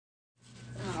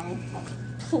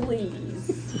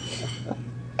please.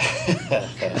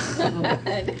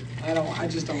 I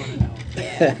just don't want to know.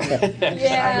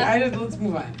 Yeah. Let's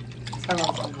move on. Let's talk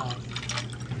about something else.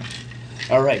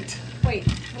 All right. Wait,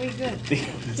 good.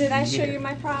 Did I show you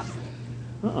my prop?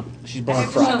 She I brought a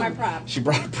have to show my prop. prop. She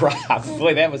brought a prop.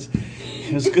 Boy, it was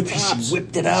good that she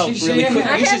whipped it out She really should. quick.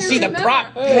 I You had should to see the remember.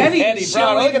 prop. Patty Patty Brown,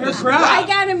 showing look at her this prop. I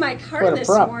got in my car What a this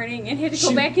prop. morning and had to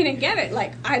go back in and get it.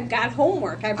 Like, I've got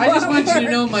homework. I just want you to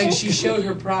know, Mike, she showed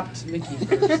her prop to Mickey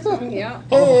first. Yeah.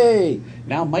 Hey!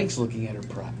 Now Mike's looking at her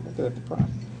prop. Look at the prop.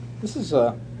 This is,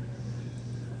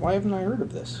 why haven't I heard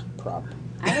of this prop?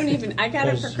 I don't even, I got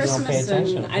it for Because you don't pay Christmas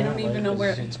attention, and I don't even know where.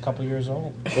 It's a couple years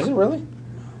old. Is it really?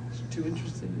 Too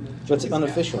interested in it. But it's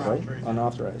unofficial, right?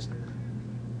 Unauthorized.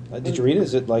 Did you read it?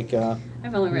 Is it like, I've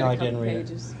only read No, a I couple didn't read it.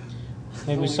 pages.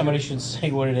 Maybe somebody should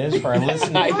say what it is for our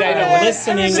listeners. I know.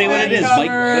 Listening. Say what it is, Mike.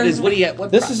 What do you?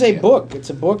 What this prop is do a you have? book. It's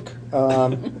a book,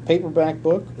 paperback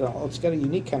book. It's got a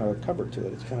unique kind of a cover to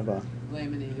it. It's kind of a,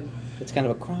 Laminated. it's kind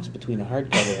of a cross between a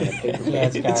hardcover and a paperback. Yeah,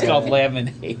 it's got It's called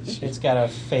lamination. It's got a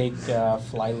fake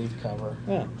flyleaf cover,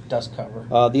 Yeah. dust cover.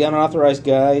 The Unauthorized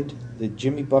Guide, the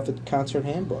Jimmy Buffett Concert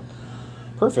Handbook.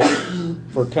 Perfect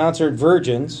for concert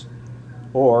virgins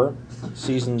or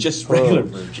seasoned Just pros. regular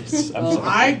virgins. I'm Well, sorry.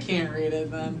 I can't read it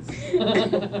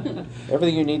then.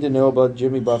 Everything you need to know about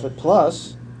Jimmy Buffett,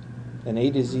 plus an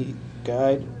A to Z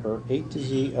guide or A to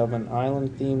Z of an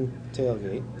island-themed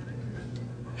tailgate.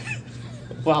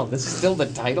 Wow, this is still the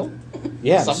title?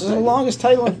 Yeah, this is the Something. longest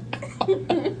title.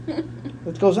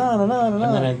 It goes on and on and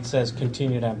And then on. it says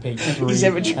continued on page 3. He's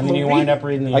having And then you trouble wind up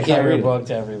reading the I can't entire read it. book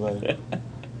to everybody. The book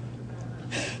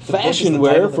is the Fashion title,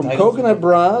 wear the from title. coconut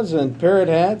bras and parrot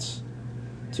hats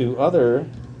to other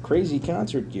crazy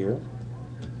concert gear.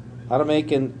 How to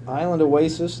make an island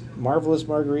oasis, marvelous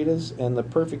margaritas, and the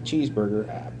perfect cheeseburger.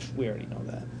 We already know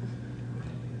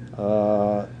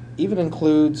that. Even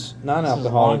includes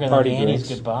non-alcoholic This is party longer than Annie's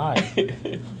drinks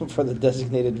goodbye. for the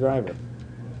designated driver.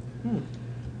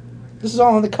 This is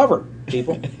all on the cover,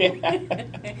 people.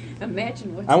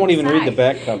 Imagine what's I won't even read the inside.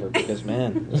 back cover because,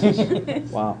 man, this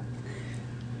is, wow.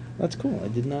 That's cool. I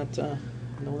did not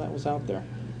know that was out there.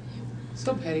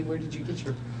 So, Patty, where did you get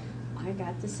your... I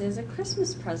got this as a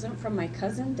Christmas present from my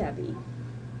cousin Debbie.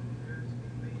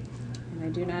 And I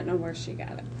do not know where she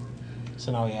got it.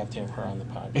 So now we have to have her on the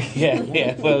podcast.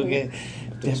 Yeah. Well, okay.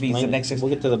 Debbie's the explain it. next. We'll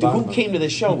get to the bottom Who of came it. to the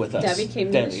show with us? Debbie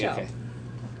came to the show. Okay.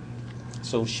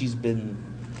 So she's been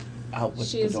out with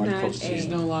She the is North not Coast. a- She's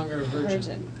no longer a virgin.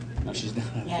 Virgin. No, she's not.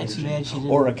 a Yeah, too virgin. bad she didn't.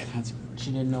 Or a concert.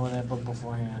 She didn't know that book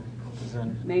beforehand. Because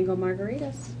then Mango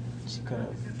margaritas. she could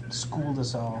have schooled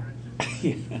us all.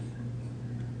 Yeah.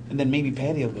 And then maybe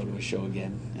Patty will go to a show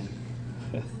again.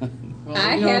 Well,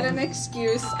 I you know, had an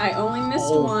excuse. I only missed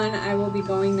Oh. one. I will be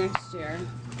going next year.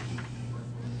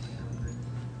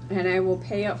 And I will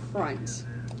pay up front.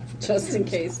 Just in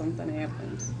case something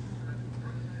happens.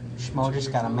 Schmo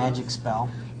just got a magic spell.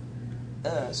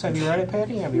 So have you read it,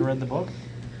 Patty? Have you read the book?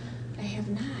 I have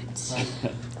not.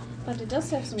 But it does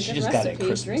have some She good just got it at recipes,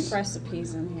 Christmas. drink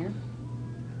recipes in here.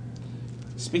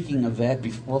 Speaking of that,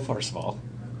 well, first of all,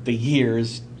 the year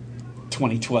is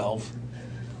 2012.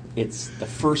 It's the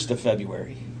 1st of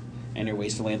February, and you're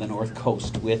wasting on the North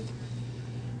Coast with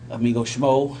Amigo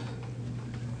Schmo.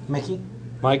 Mickey?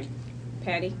 Mike?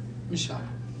 Patty. Michelle.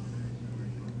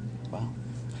 Wow.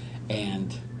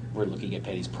 And we're looking at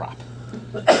Patty's prop.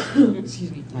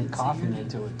 Excuse me. And coughing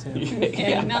into it, too.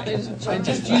 And now there's I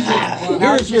just used it.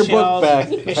 Here's your book back.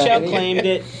 Michelle claimed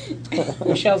it.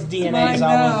 Michelle's DNA is all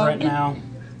now. over it now.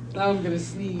 Now I'm going to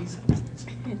sneeze.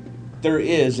 There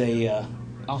is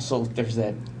also there's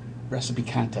that recipe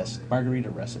contest, margarita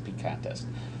recipe contest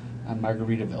on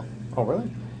Margaritaville. Oh,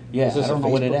 really? Yeah, Is this I don't a know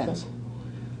what it Facebook is. thing?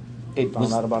 It Found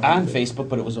was out about on it. Facebook,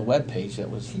 but it was a web page that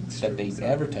they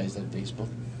advertised on Facebook.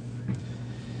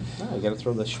 Oh, you got to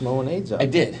throw the schmoenades out. I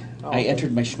did. Oh, I okay.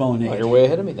 entered my Oh, schmoenade. you're way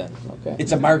ahead of me then. Okay.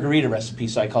 It's a margarita recipe,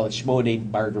 so I call it schmoenade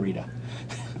margarita.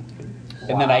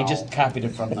 And then I just copied it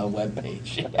from the web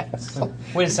page. Yes.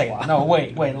 Wait a second. No,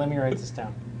 wait. Let me write this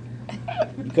down.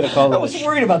 You could have called I it. was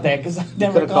worried about that because I've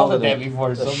never called it that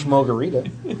before. A So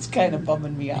schmogarita. it's kind of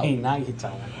bumming me out. Hey, now you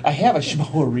tell me. I have a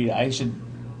schmoarita. I should,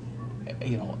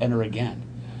 enter again.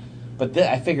 But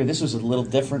I figured this was a little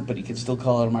different, but you could still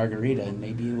call it a margarita, and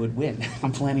maybe it would win.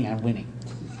 I'm planning on winning.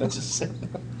 That's just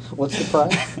What's the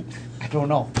prize? I don't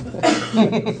know.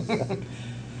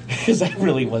 Because I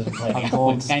really wasn't planning A on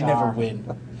gold winning. I never star.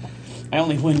 win. I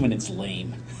only win when it's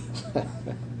lame.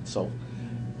 So,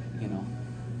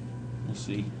 we'll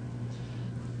see.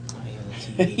 Oh, yeah, that's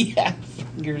it. Yeah,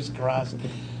 fingers crossed. The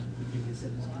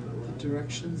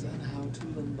directions on how to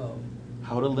limbo.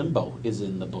 How to Limbo is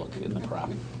in the book, in the prop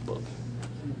book.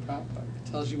 Prop book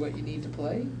tells you what you need to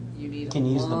play. You need Can a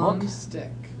you use the long book?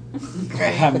 stick.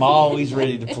 I'm always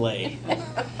ready to play.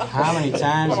 How many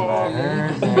times have I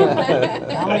heard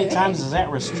that? How many times has that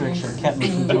restriction kept me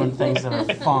from doing things that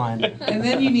are fun? And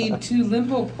then you need 2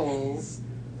 limbo poles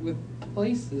with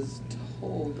places to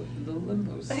hold the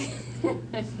limbo stick.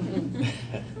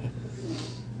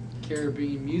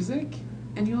 Caribbean music,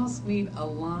 and you also need a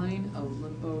line of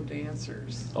limbo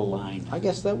dancers. A line. I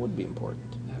guess that would be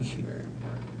important. That would be very important.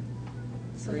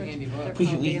 So Very they're- handy book. they're We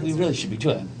called really dancers. should be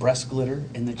doing that. Breast glitter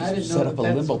and then I just didn't set know up a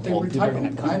that's limbo what they pole. were People are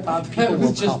talking gonna about. I come. thought People that was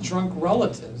will just come. drunk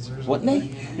relatives or something. Wouldn't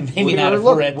they? Maybe We not are- if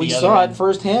look, we're at we the saw other it end.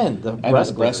 firsthand. The I know, breast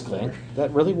the glitter breast thing. glitter.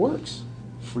 That really works.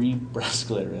 Free breast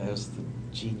glitter. That was the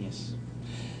genius.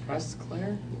 Breast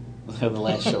Claire? The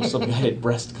last show, some guy had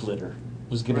breast glitter.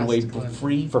 Was giving away Breast glitter.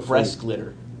 free For free. breast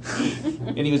glitter.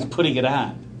 And he was putting it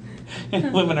on.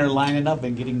 And women are lining up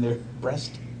and getting their breasts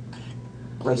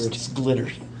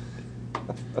glittered.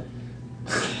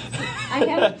 I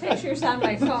have the pictures on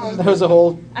my phone. There was a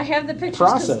whole I have the pictures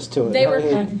 'cause process to it. They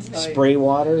were. Spray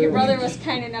water. Your brother was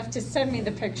kind enough to send me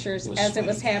the pictures It was as it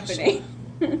was sweet. happening.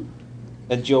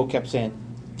 And Joe kept saying,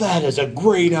 "That is a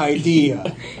great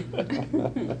idea."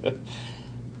 Come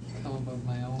up with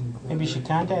my own. Maybe you should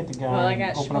contact the guy Well, I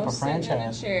and got open up a Schmo sitting in a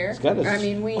franchise. chair. He's got his I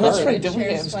mean, we Oh, that's have right, the Didn't we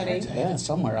chair have his sweaty. contact? I have it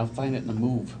somewhere. I'll find it in the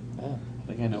move. Yeah.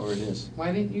 I think I know where it is.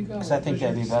 Why didn't you go? Because I think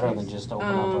that'd be better than just open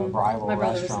up a rival my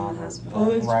brother was in the restaurant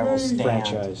hospital. or rival stand.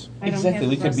 Franchise. I don't Exactly. have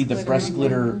We could be the breast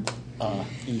glitter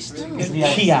East. Oh,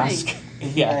 Yeah. kiosk.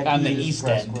 Yeah, Yeah, on the use east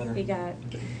breast end. glitter. We got.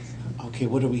 Okay,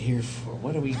 what are we here for?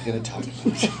 What are we going to talk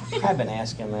about? I've been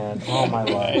asking that all my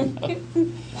life.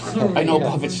 I know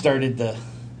Buffett started the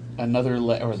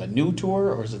or the new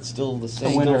tour, or is it still the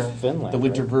same? winter. Finland. The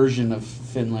winter right? version of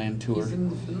Finland tour. He's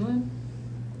in Finland?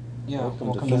 Yeah,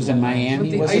 Welcome to He was in Miami.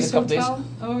 With the Was it a ice couple days? hotel?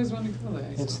 I always wanted to go to the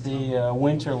ice It's hotel. the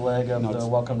winter leg of No, the it's-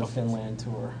 Welcome to Finland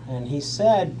tour. And he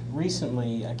said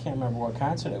recently, I can't remember what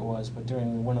concert it was, but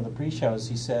during one of the pre-shows,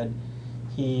 he said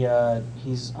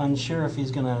he's unsure if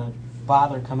he's going to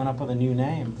bother coming up with a new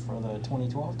name for the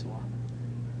 2012 tour.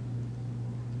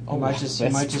 Oh, He might that's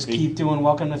just pretty- keep doing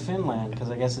Welcome to Finland because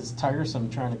I guess it's tiresome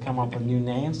trying to come up with new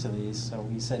names to these. So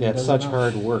he said Yeah, he it's doesn't such know.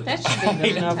 hard work. That should He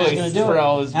doesn't know if he's going to do For it.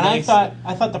 all his And nice-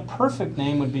 I thought the perfect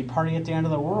name would be Party at the End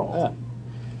of the World. Yeah.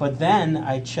 But then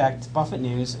I checked Buffett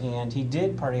News, and he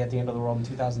did Party at the End of the World in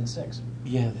 2006.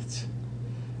 Yeah, that's.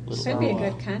 Should be a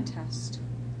good contest.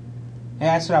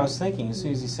 Yeah, that's what I was thinking. As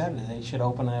soon as he said it, they should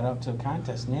open that up to a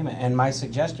contest, name it. And my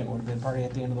suggestion would have been Party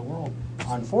at the End of the World.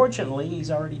 Unfortunately,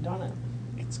 he's already done it.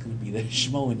 It's going to be the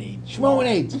Schmoenade.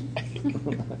 Schmoenade.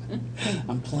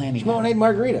 I'm planning. Schmoenade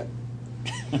margarita.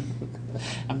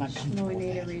 I'm not comfortable with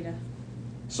Moinita that. Rita.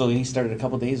 So he started a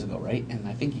couple days ago, right? And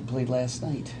I think he played last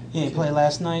night. Yeah, he played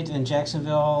last night in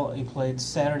Jacksonville. He played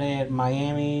Saturday at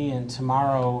Miami, and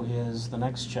tomorrow is the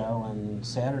next show. And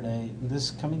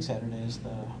this coming Saturday, is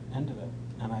the end of it.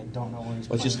 And I don't know where he's.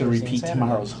 Well, it's just playing going to Thursday and repeat Saturday.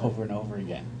 tomorrow's over and over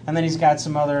again. And then he's got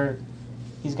some other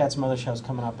shows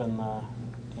coming up in the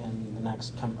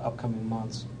next upcoming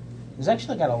months. He's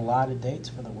actually got a lot of dates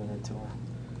for the winter tour.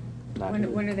 Not here.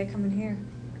 When are they coming here?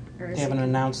 Or is They haven't it-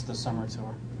 announced the summer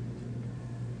tour.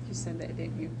 You said that,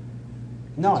 didn't you?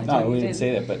 No, I No, didn't. we didn't didn't.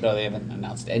 say that, but no, they haven't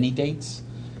announced any dates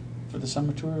for the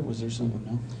summer tour. Was there some?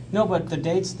 No. No, but the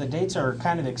dates are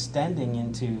kind of extending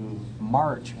into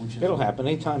March, which is It'll happen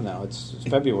anytime now. It's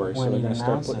February, so When they're you going to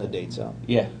start announce putting the it. dates out.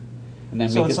 Yeah, and then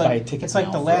So make it's us buy a like ticket. it's like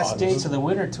now the for last August. dates of the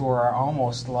winter tour are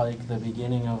almost like the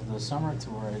beginning of the summer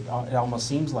tour. It almost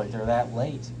seems like they're that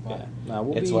late. But, Yeah. Now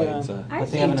we'll It's be why it's a. I but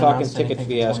they think- haven't talking announced ticket anything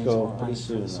for fiasco 2024 pretty for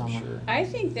soon, the I'm summer. sure. I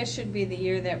think this should be the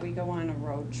year that we go on a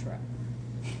road trip.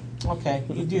 Okay,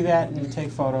 you do that and you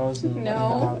take photos and let me know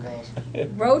how No. it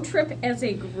goes. Road trip as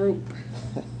a group.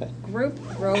 Group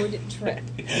road trip.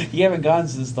 You haven't gone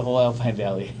since the whole Alpine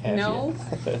Valley, have No.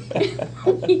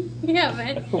 you? We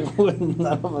haven't.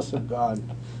 None of us have gone.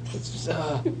 It's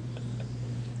just,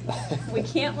 We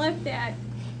can't let that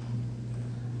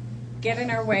get in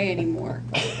our way anymore.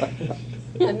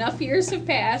 Enough years have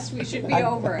passed. We should be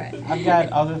over it. I've got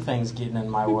other things getting in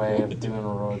my way of doing a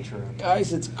road trip.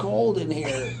 Guys, it's cold in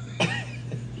here.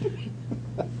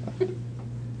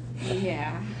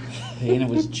 Yeah. And it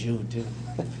was June too.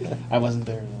 I wasn't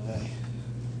there today.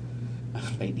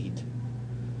 I need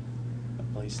a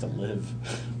place to live.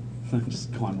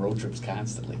 Just go on road trips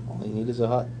constantly. All you need is a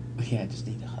hut. Yeah, I just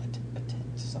need a hut, a tent,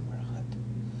 somewhere a hut.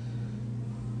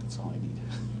 That's all I need.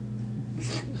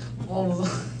 Well,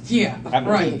 yeah, I'm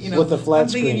right. with You know, the flat I'm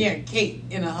thinking, screen. yeah, Kate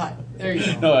in a hut. There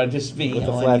you go. No, just me. With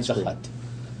the all I flat need is a screen. hut.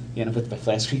 Yeah, and with my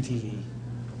flat screen TV. And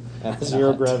a And a zero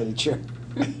hut. gravity chair.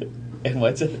 And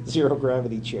what's it? Zero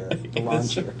gravity chair, the lawn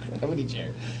chair. Gravity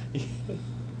chair.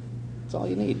 That's all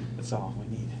you need. That's all we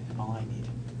need. All I need.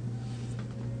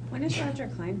 When is Roger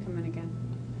Klein coming again?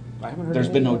 I haven't heard There's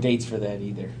been no anything. dates for that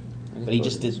either. But he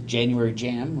just did January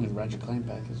Jam with Roger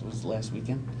Kleinback. It was last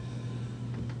weekend.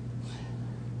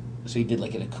 So he did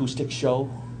like an acoustic show,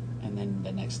 and then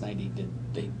the next night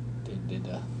they did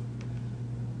a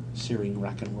Searing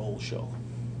rock and roll show,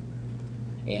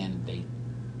 and they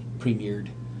premiered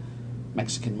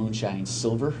Mexican Moonshine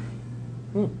Silver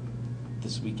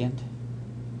this weekend.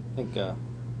 I think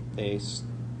they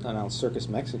announced Circus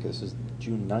Mexicus is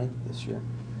June 9th this year.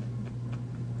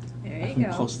 There you I'm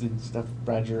go. posting stuff,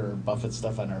 Roger or Buffett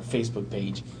stuff on our Facebook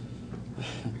page.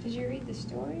 Did you read the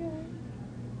story already?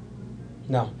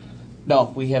 No.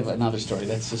 No, we have another story.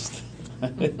 That's just. the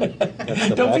Don't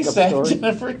be backup sad, story?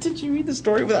 Jennifer. Did you read the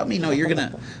story without me? No, you're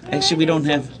gonna. Actually, we don't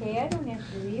have. Okay, I don't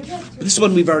have to read it. This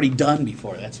one we've already done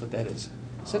before. That's what that is.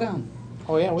 Sit down.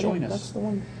 Oh yeah, Join us. That's the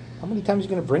one. How many times are you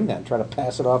going to bring that and try to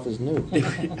pass it off as new?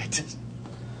 I just-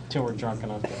 Till we're drunk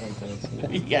enough to think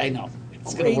that it's. yeah, I know.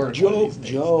 It's gonna Great work. one of joke, these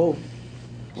days. Joe.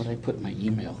 What did I put in my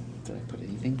email? Did I put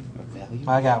anything of value?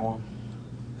 I got one.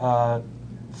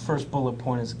 First bullet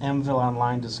point is Mville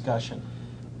Online discussion.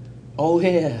 Oh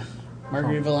yeah,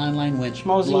 Margaritaville Online went.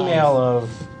 Schmo's live. email of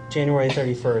January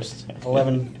 31st,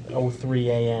 11:03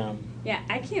 a.m. Yeah,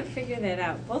 I can't figure that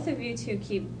out. Both of you two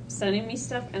keep sending me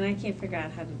stuff, and I can't figure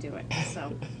out how to do it.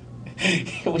 So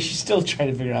Well, she's still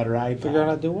trying to figure out her iPad. Figure out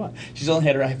how to do what? She's only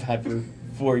had her iPad for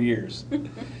 4 years.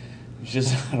 She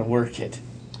doesn't know how to work it.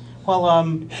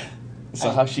 Well, So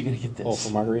how's she gonna get this? Oh, for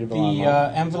Margaritaville the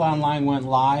Online. Mville Online went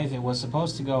live. It was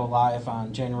supposed to go live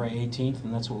on January 18th,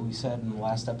 and that's what we said in the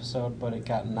last episode. But it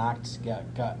got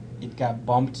got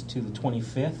bumped to the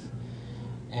 25th,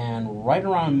 and right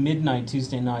around midnight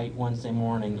Tuesday night, Wednesday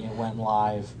morning, it went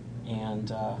live,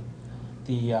 and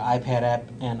the iPad app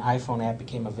and iPhone app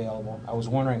became available. I was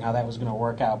wondering how that was going to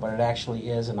work out, but it actually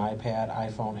is an iPad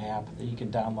iPhone app that you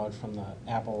can download from the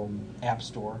Apple App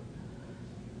Store.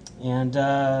 And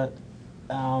I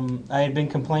had been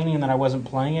complaining that I wasn't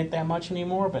playing it that much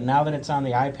anymore, but now that it's on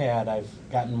the iPad, I've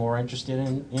gotten more interested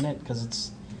in it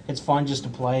because it's fun just to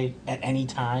play at any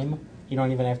time. You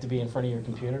don't even have to be in front of your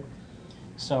computer.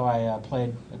 So I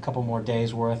played a couple more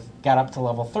days worth, got up to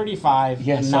level 35,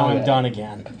 Yeah, and saw now I'm that. done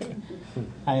again.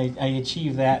 I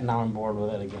achieved that, and now I'm bored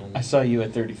with it again. I saw you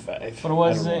at 35. But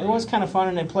it was kind of fun,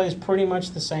 and it plays pretty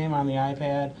much the same on the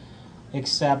iPad,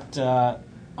 except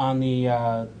on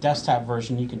the desktop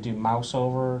version you can do mouse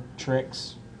over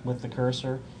tricks with the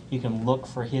cursor. You can look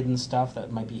for hidden stuff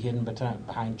that might be hidden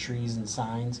behind trees and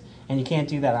signs, and you can't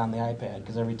do that on the iPad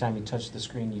because every time you touch the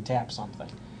screen you tap something.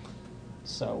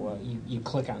 So you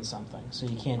click on something, so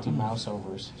you can't do mouse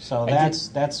overs. So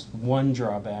that's one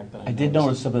drawback that I did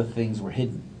notice some of the things were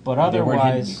hidden. But They weren't hidden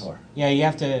otherwise, before. yeah, you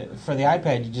have to, for the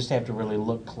iPad, you just have to really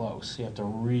look close. You have to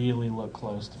really look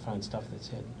close to find stuff that's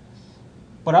hidden.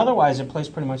 But otherwise, it plays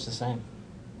pretty much the same.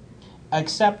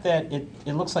 Except that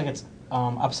it looks like it's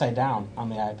upside down on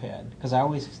the iPad. Because I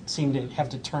always seem to have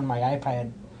to turn my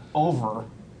iPad over.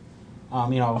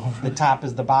 The top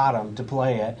is the bottom to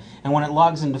play it. And when it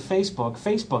logs into Facebook,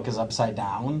 Facebook is upside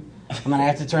down. And then I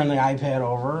have to turn the iPad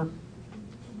over,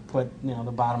 put the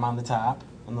bottom on the top,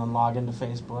 and then log into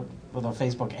Facebook with a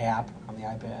Facebook app on the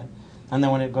iPad. And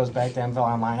then when it goes back to Mville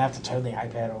Online, I have to turn the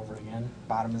iPad over again.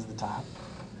 Bottom is the top.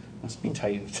 Must be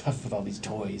tight tough with all these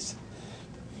toys.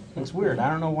 It's weird. I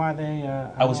don't know why they.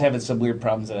 I was having some weird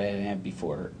problems that I didn't have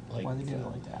before. Like why they do it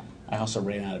like that. I also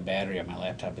ran out of battery on my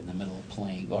laptop in the middle of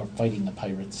playing or fighting the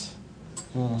pirates.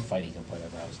 Fighting or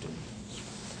whatever I was doing.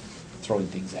 Throwing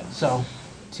things at them. So,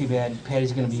 too bad.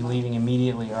 Patty's going to be leaving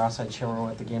immediately, or else I'd show her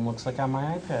what the game looks like on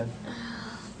my iPad.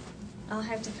 I'll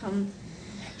have to come.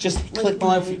 Just click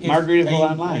Well,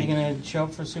 Margaritaville Online. Are you going to show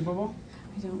up for Super Bowl?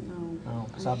 I don't know. Oh,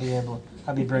 because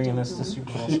I'll be bringing this to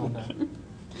Super Bowl Sunday.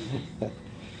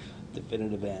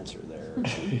 Definitive answer there.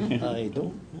 I don't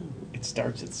know. It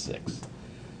starts at 6.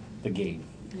 The game.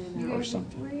 You Or guys-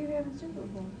 something. Where are you having Super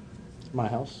Bowl? My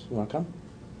house. You want to come?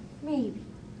 Maybe.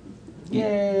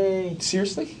 Yay!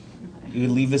 Seriously? You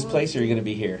leave this place or are you going to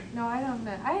be here? No, I don't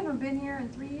know. I haven't been here in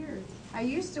 3 years. I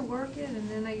used to work it, and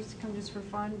then I used to come just for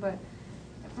fun, but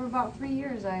for about 3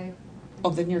 years, Oh,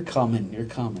 then you're coming. You're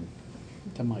coming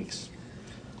to Mike's.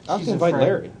 I'll She's invite afraid.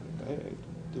 Larry.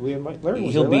 Do we invite Larry?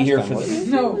 Was He'll there be last here time, for wasn't the.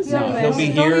 he? No, No, he'll be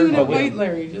don't here, even but we- invite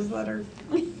Larry. Just let her.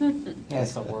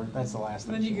 That's the word. That's the last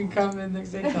thing. Then you can come in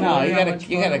next day. tell No, Larry you how gotta much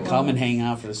you fun gotta it come and was. hang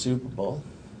out for the Super Bowl.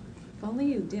 If only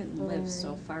you didn't live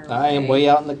so far away. I am way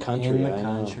out in the country. In the I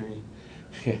know. country.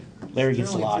 Larry gets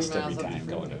They're only lost 3 every miles up time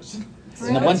the going to. freeway.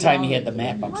 And the one time he had the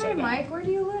map Hi, upside down. Mike. Where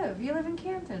do you live? You live in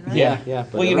Canton, right? Yeah. Yeah.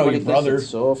 But Well, you know, everybody your thinks brother. it's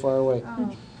so far away.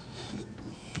 Oh.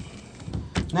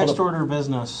 Next order of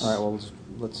business. All right. Well,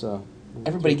 let's.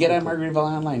 Everybody get on Margaritaville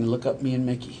Online and look up me and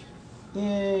Mickey.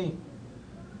 Yay.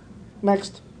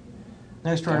 Next.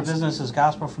 Next order of business is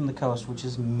Gospel from the Coast, which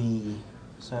is me.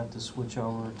 So I have to switch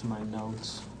over to my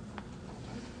notes.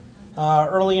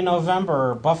 Early in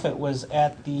November, Buffett was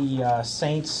at the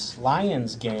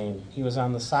Saints-Lions game. He was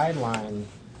on the sideline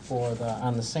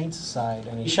on the Saints side,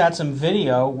 and he shot some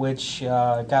video which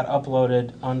got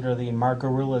uploaded under the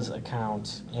Margarillas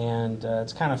account. And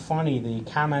it's kind of funny. The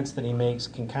comments that he makes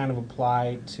can kind of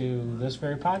apply to this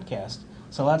very podcast.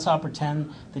 So let's all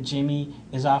pretend that Jimmy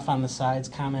is off on the sides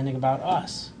commenting about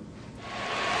us.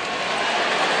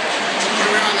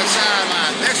 We're on the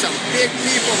sideline. There's some big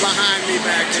people behind me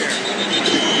back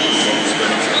there.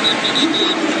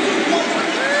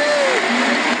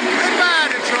 Goodbye,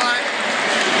 Detroit.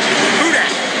 Who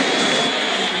that?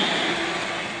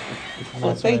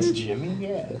 Well, thanks, Jimmy.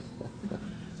 Yeah.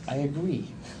 I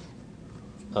agree.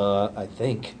 I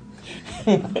think.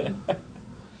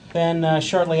 Then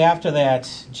shortly after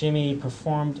that, Jimmy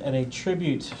performed at a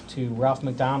tribute to Ralph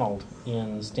McDonald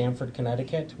in Stamford,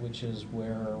 Connecticut, which is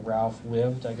where Ralph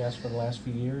lived, I guess, for the last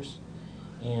few years.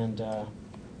 And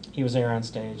he was there on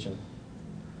stage, and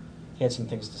he had some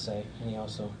things to say, and he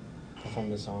also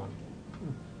performed a song.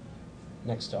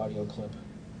 Next audio clip.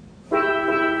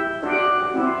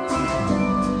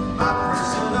 My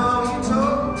personal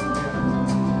utopia,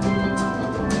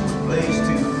 place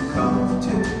to come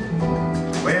to,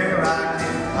 where I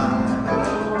can find a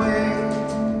way,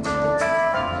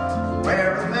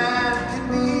 where a man can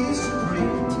be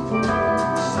supreme,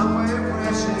 somewhere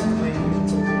fresh and clean,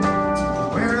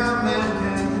 where a man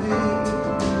can be.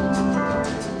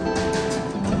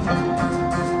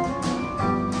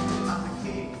 I'm the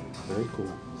king. Very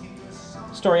cool.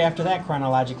 Story after that,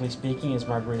 chronologically speaking, is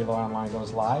Margaritaville Online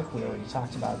goes live. We already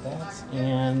talked about that.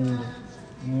 And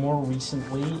more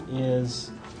recently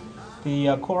is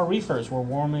the Coral Reefers were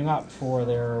warming up for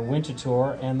their winter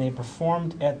tour, and they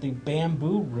performed at the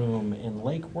Bamboo Room in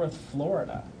Lake Worth,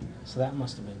 Florida. So that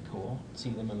must have been cool. See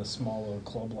them in a small little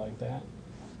club like that.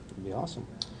 It'd be awesome.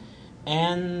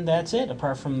 And that's it,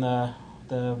 apart from the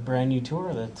brand new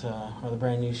tour that, or the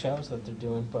brand new shows that they're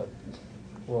doing. But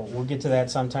we'll get to that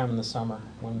sometime in the summer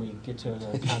when we get to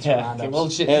the concert Yeah. roundups. Okay, well,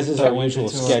 As is our Winter usual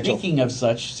tour. schedule. Speaking of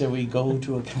such, shall we go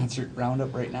to a concert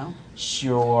roundup right now?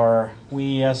 Sure.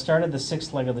 We started the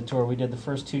sixth leg of the tour. We did the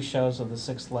first two shows of the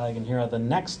sixth leg, and here are the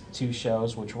next two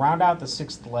shows, which round out the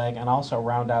sixth leg and also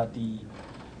round out the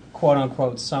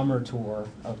quote-unquote summer tour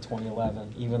of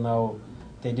 2011, even though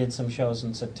they did some shows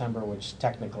in September, which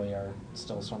technically are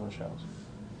still summer shows.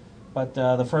 But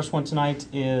the first one tonight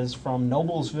is from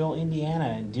Noblesville, Indiana,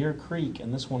 and Deer Creek,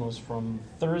 and this one was from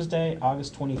Thursday,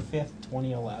 August 25th,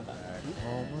 2011.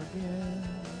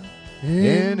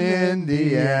 In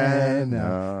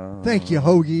Indiana. Thank you,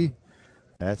 Hoagie.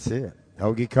 That's it.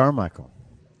 Hoagie Carmichael.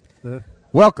 The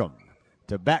Welcome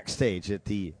to Backstage at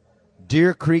the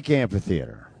Deer Creek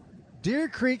Amphitheater. Deer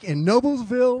Creek in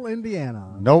Noblesville,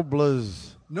 Indiana.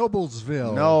 Nobles.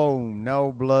 Noblesville.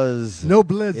 Nobles.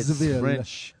 Noblesville. It's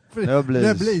French. Nobles.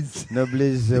 Nobles.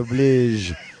 Nobles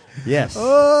oblige. Yes.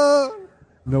 Oh,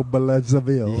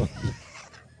 Noblesville.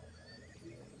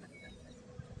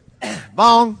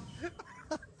 Bong.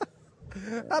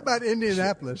 How about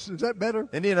Indianapolis? Is that better?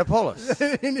 Indianapolis.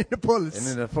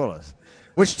 Indianapolis.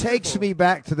 Which takes me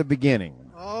back to the beginning.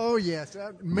 Oh, yes.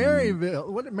 Maryville.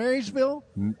 What, Marysville?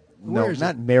 No, Where is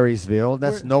not it? Marysville.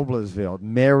 That's Where- Noblesville.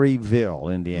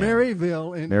 Maryville, Indiana.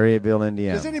 Maryville. Maryville,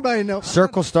 Indiana. Does anybody know?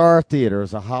 Circle Star Theater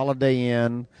is a Holiday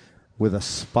Inn with a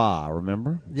spa,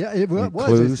 remember? Yeah, it was.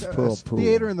 Includes It's pool.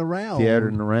 Theater in the Round. Theater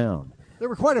in the Round. There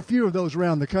were quite a few of those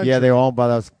around the country. Yeah, they're owned by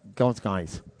those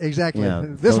guys. Exactly. Yeah,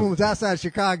 This those- one was outside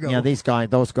Chicago. Yeah,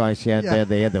 those guys, Yeah.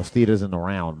 they had those theaters in the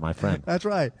Round, my friend. That's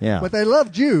right. Yeah. But they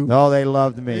loved you. No, they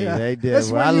loved me. Yeah. They did. That's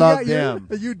Well, where I you loved got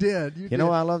them. You did. You You did. know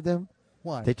why I loved them?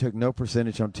 Why? They took no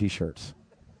percentage on T-shirts.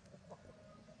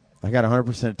 I got 100%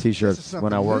 This is T-shirts something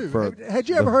when I worked new. for. Had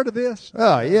you ever heard of this?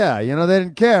 Oh yeah, they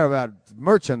didn't care about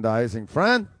merchandising,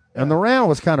 friend. And the Round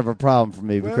was kind of a problem for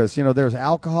me Well- because there's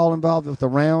alcohol involved with the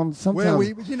Round. Sometimes Well,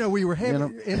 we were heavy, you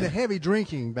know. into heavy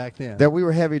drinking back then. that we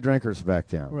were heavy drinkers back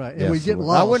then. Right, and we'd get I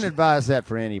lost. wouldn't advise that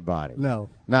for anybody. No.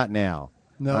 Not now.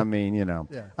 No. I mean, Yeah.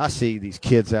 I see these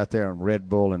kids out there on Red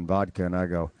Bull and vodka, and I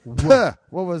go, "Huh,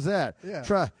 what was that? Yeah.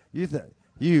 Try you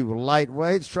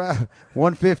lightweights, try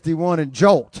 151 and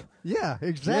Jolt." Yeah,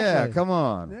 exactly. Yeah, come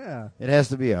on. Yeah. It has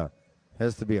to be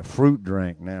a fruit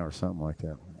drink now or something like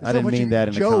that. I So didn't what mean you- that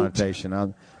in a Jolt.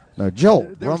 connotation. No,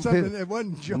 Jolt. There was Rum something fif- that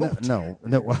wasn't Jolt. No.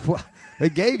 They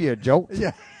gave you a Jolt.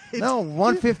 Yeah. No, I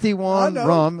 151 know.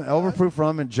 rum, overproof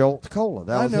rum, and Jolt Cola.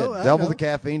 That I was know, it. I Double know. the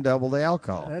caffeine, double the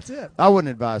alcohol. That's it. I wouldn't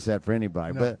advise that for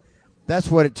anybody, No. but that's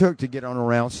what it took to get on a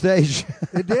round stage.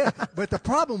 It did. But the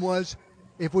problem was,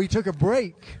 if we took a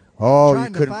break. Oh, trying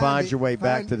you to couldn't find your way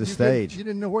back to the stage. You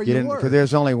didn't know where you were. Because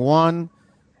there's only one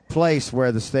place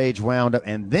where the stage wound up.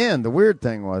 And then the weird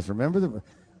thing was, remember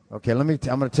okay, I'm going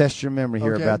to test your memory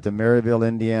here Okay. about the Maryville,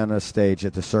 Indiana stage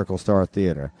at the Circle Star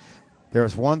Theater. There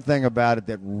was one thing about it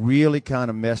that really kind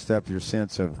of messed up your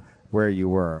sense of where you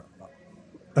were.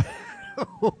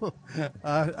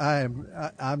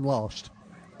 I'm lost.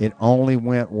 It only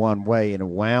went one way, and it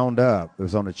wound up. It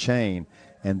was on a chain,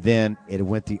 and then it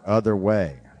went the other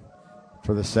way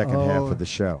for the second half of the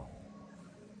show.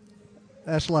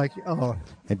 That's like,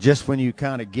 And just when you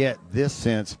kind of get this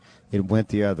sense, it went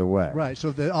the other way. right.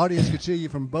 So the audience could see you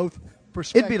from both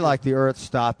perspectives. It'd be like the Earth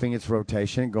stopping its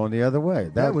rotation and going the other way.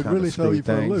 That would kind really of throw screw you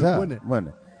for a things loop, up, wouldn't it?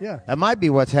 It? Yeah. That might be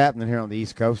what's happening here on the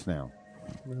East Coast now.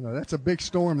 That's a big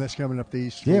storm that's coming up the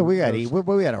east. Yeah, we got coast.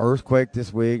 we had an earthquake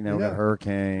this week. Now we got Yeah. a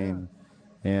hurricane,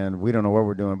 and we don't know what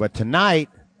we're doing. But tonight,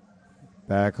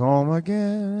 back home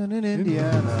again in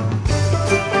Indiana.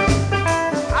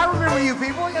 I remember you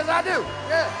people. Yes, I do.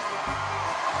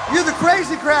 Yeah. You're the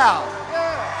crazy crowd.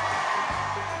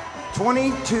 Yeah.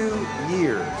 22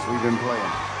 years we've been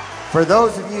playing. For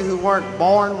those of you who weren't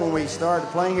born when we started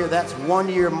playing here, that's 1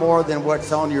 year more than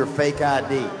what's on your fake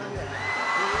ID.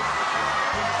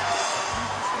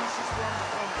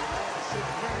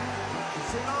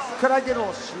 Could I get a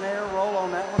little snare roll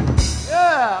on that one?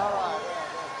 Yeah, all right.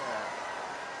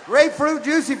 Grapefruit,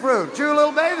 juicy fruit. Chew a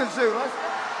little bathing suit. Let's go.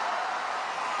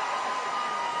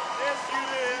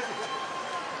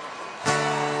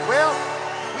 Well,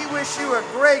 we wish you a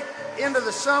great end of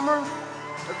the summer,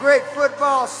 a great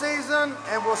football season,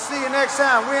 and we'll see you next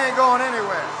time. We ain't going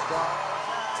anywhere.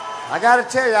 I got to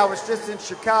tell you, I was just in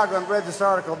Chicago and read this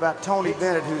article about Tony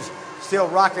Bennett, who's still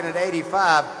rocking at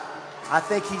 85. I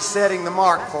think he's setting the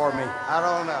mark for me. I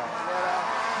don't know.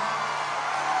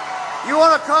 You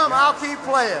want to come? I'll keep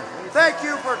playing. Thank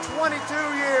you for 22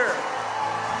 years.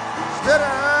 Stood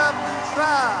up and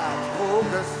tried.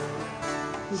 Focus.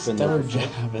 Stellar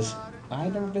job is.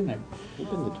 I've never been there. You've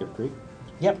been to Deer Creek?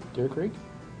 Yep. Deer Creek?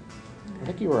 I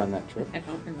think you were on that trip. I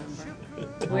don't remember. I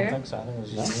don't Where? think so. I think it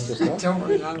was No, just just us? Don't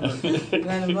remember.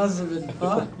 Then it must have been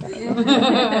fun.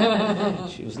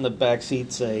 She was in the back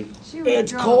seat saying, She was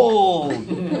 "It's drunk.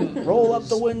 cold. Roll up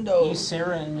the window." you,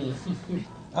 Sarah, and me.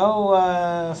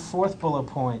 Fourth bullet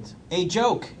point. A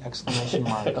joke! Exclamation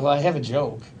mark. Well, I have a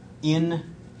joke.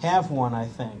 Have one, I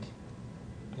think.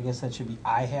 I guess that should be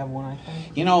I have one, I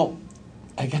think. You know,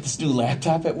 I got this new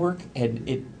laptop at work, and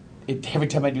it every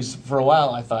time I do for a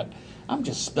while, I thought I'm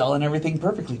just spelling everything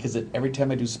perfectly because every time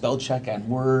I do spell check on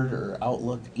Word or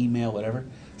Outlook, email, whatever,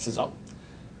 it says, "Oh,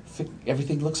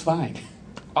 everything looks fine."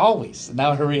 Always.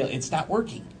 Now it's not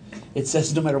working. It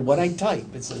says no matter what I type,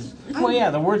 it says. Well, yeah,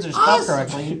 the words are spelled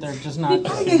correctly. They're just not.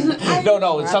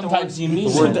 No. Not Sometimes the words you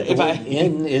mean. The word, If the I- word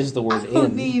in is the word I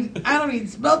don't in. need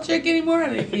spell check anymore. I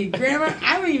don't need grammar.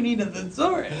 I don't even need a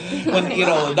thesaurus. when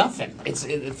nothing. It's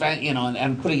and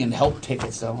I'm putting in help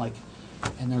tickets. So I'm like,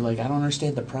 and they're like, I don't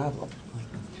understand the problem. I'm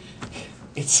like,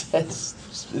 it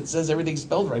says everything's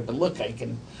spelled right, but look, I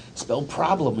can spell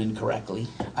problem incorrectly.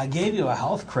 I gave you a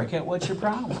health cricket. What's your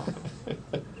problem?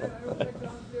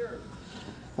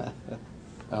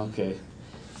 Okay.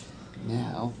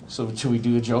 Now, so should we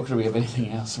do a joke, or do we have anything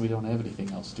else? We don't have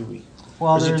anything else, do we?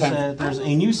 Well, Or is it there's time- there's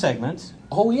a new segment.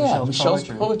 Oh yeah, Michelle's Michelle's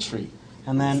poetry. poetry.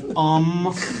 And then,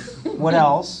 what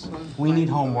else? We need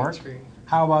homework.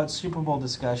 How about Super Bowl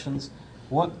discussions?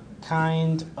 What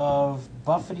kind of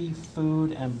buffety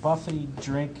food and buffety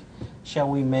drink shall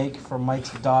we make for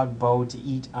Mike's dog Bo to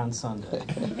eat on Sunday?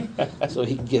 So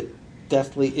he can get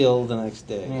deathly ill the next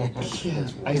day.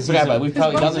 I forgot about it. We've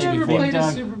probably done this Never before. played a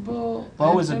Dog. Super Bowl.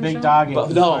 Bo is a halftime big show? dog and But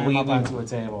can no, climb we- up we- onto a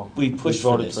table. We pushed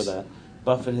voted for this. for that.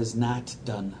 Buffett has not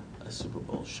done a Super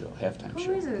Bowl show, halftime Who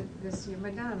show. is it this year?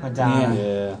 Madonna. Madonna.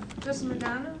 Yeah. Just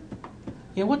Madonna?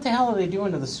 Yeah, what the hell are they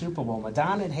doing to the Super Bowl?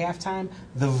 Madonna at halftime,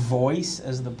 The Voice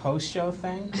as the post-show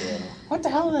thing? Yeah. What the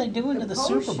hell are they doing to the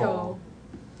Super Bowl?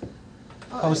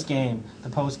 Post-show. Post-game. The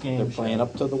post-game They're playing show.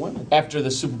 up to the women. After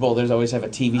the Super Bowl, there's always have a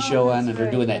TV Oh, show on, that's and they're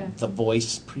right, doing yeah. that The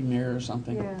Voice premiere or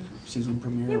something. Yeah. Season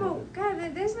premiere. Yeah, but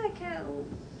God, there's not kind of,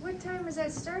 what time is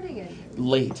that starting at?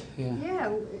 Late. Yeah. Yeah,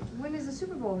 when is the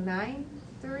Super Bowl? 9?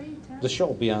 30, 10? The show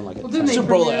will be on like at Well, 10. didn't they Super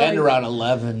Bowl will premiere, end like- around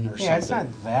 11 or Yeah, it's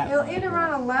something. not that. It'll end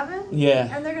around 11?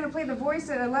 Yeah. And they're going to play The Voice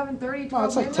at 11:30, 12 No,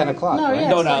 it's like midnight? 10 o'clock, No, right? yeah,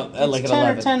 No, it's no, like, like it's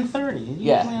at 10 11. or 10:30. It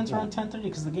Yeah. usually ends around 10:30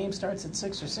 because the game starts at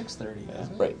 6 or 6:30.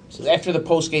 Right. So after the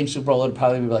post-game Super Bowl, it'll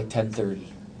probably be like 10:30.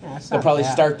 Yeah, it's They'll not probably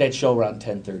that. start that show around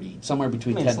 10:30, somewhere I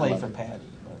between mean, 10 it's and late for 11. Patty,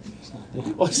 but it's not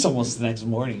that. Well, it's almost the next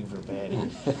morning for Patty.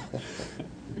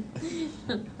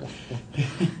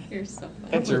 You're so funny.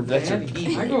 That's her Daddy,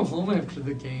 peak. I go home after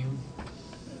the game.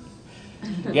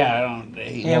 Yeah, I don't.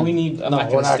 Yeah, we need- I'm No, not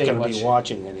we're gonna not stay going to watch. be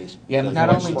watching any. Yeah, I'm not Not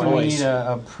gonna only watch do we Boys. need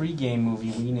a pre-game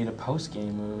movie, we need a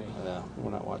post-game movie. No,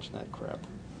 we're not watching that crap.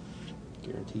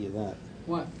 Guarantee you that.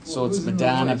 What? So it's Who's in the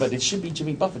Madonna, voice? but it should be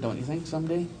Jimmy Buffett, don't you think?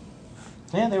 Someday.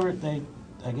 Yeah,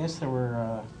 I guess there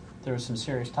was some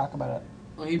serious talk about it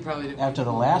Well, he probably didn't after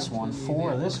the want last to one leave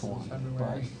for it this until one. But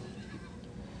February.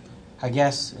 I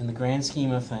guess in the grand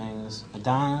scheme of things,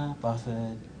 Madonna,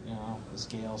 Buffett, it's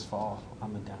Gail's fault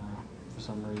on Madonna for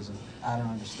some reason. I don't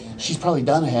understand it. She's probably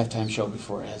done a halftime show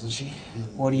before, hasn't she?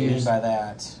 What do you mean Yes. by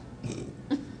that?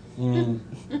 You mean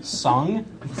sung?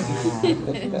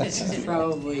 She's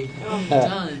probably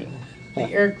done. The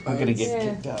air quotes. I'm gonna get Yeah.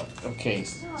 kicked out. Okay,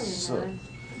 No, you're so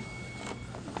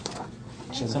not.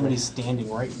 Somebody's standing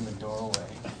right in the doorway.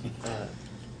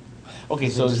 okay,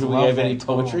 so They do we love have any that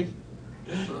poem. poetry?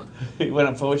 You want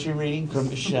a poetry reading from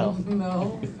Michelle?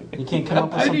 No. You can't come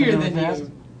up with something Prettier really than fast?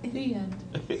 you. The end.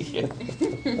 Yeah.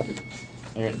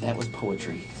 There, that was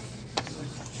poetry.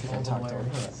 I talked over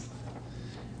it.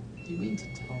 You mean to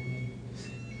tell me?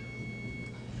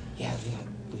 Yeah,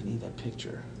 we need that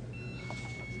picture.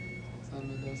 It's on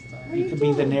the desktop. What are You you could be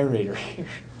the doing? narrator.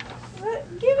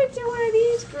 What? Give it to one of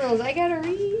these girls. I got to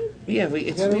read. Yeah,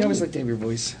 we always like to have your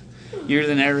voice. You're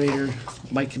the narrator.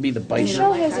 Mike can be the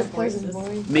Michelle biker. has a pleasant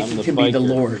voice. Mickey I'm the can be the biker.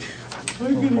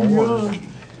 Lord.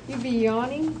 You be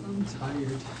yawning? I'm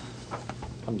tired.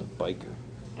 I'm the biker.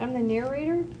 I'm the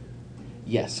narrator?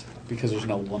 Yes, because there's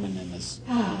no woman in this.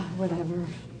 Ah, whatever.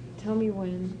 Tell me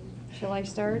when. Shall I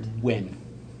start? When?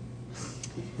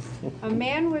 A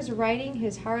man was riding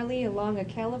his Harley along a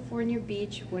California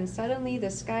beach when suddenly the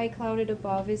sky clouded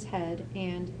above his head,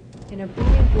 and, in a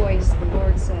booming voice, the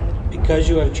Lord said, Because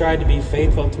you have tried to be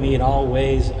faithful to me in all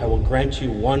ways, I will grant you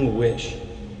one wish.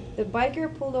 The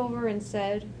biker pulled over and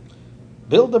said,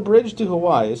 Build a bridge to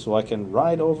Hawaii so I can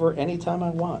ride over anytime I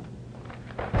want.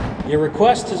 Your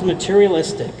request is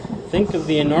materialistic. Think of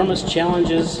the enormous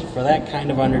challenges for that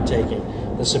kind of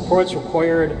undertaking. The supports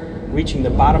required reaching the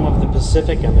bottom of the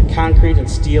Pacific and the concrete and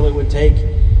steel it would take.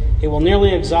 It will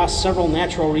nearly exhaust several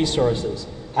natural resources.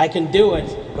 I can do it,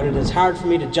 but it is hard for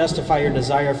me to justify your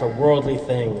desire for worldly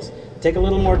things. Take a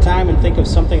little more time and think of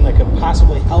something that could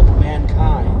possibly help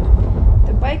mankind.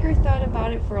 The biker thought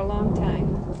about it for a long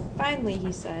time. Finally,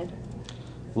 he said,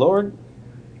 Lord,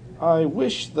 I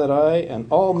wish that I and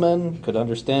all men could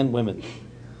understand women.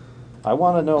 I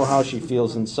want to know how she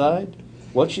feels inside,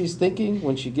 what she's thinking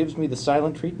when she gives me the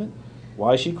silent treatment,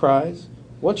 why she cries,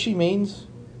 what she means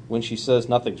when she says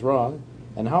nothing's wrong,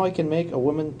 and how I can make a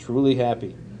woman truly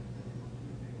happy.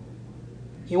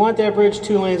 You want that bridge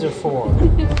 2 lanes or 4?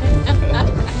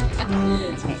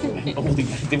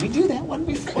 Did we do that one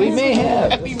before? We may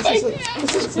have. We This might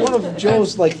is, this is one of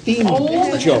Joe's like theme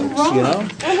jokes, you know.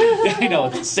 I know,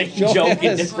 it's the same Joe joke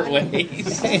in has- different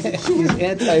ways. These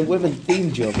anti-women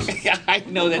theme jokes. Yeah, I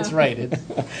know that's right.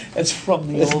 It's from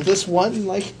the Is old. this one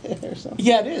like or something?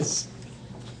 Yeah, it is.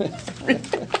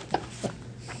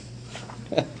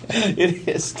 It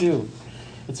is too.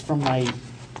 It's from my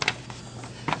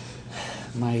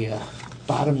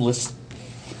bottomless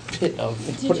pit of.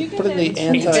 Did you get Put in that the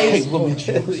anti-woman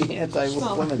jokes. the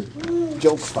anti-women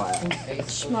joke file.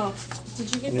 Schmo,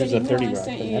 did you get There's that a email 30 I Rock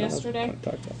sent thing. you I don't know if yesterday? I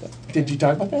talked about that. Did you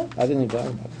talk about that? I didn't even talk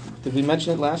about it. Did we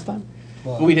mention it last time?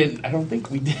 We didn't. I don't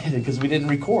think we did because we didn't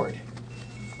record.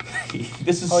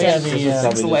 This is Oh, yeah,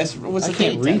 since the, the last. What's I the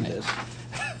can't date read on it? this.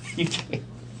 You can't.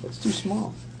 It's too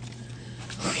small.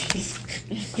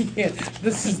 Yeah,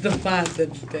 this is the font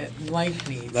that Mike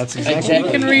needs. That's Exactly. You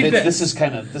can read this. This is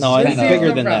kind of. No, it's kind bigger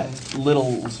of than problem. that.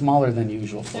 little smaller than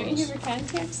usual for Don't you us. have your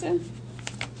contacts in?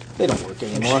 They don't work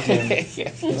anymore. Yeah.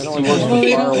 They don't work Well, from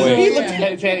they far don't- away. He looked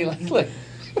at Patty like, look.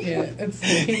 Yeah, it's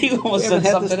He almost We said haven't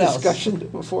had something this else. discussion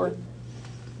before.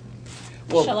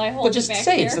 Well, Shall I hold well, it just back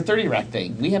say here? it's the 30 Rock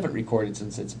thing. We haven't recorded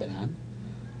since it's been on.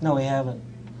 No, we haven't.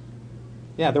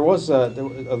 Yeah, there was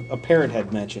a parrot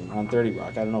had mentioned on 30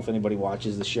 Rock. I don't know if anybody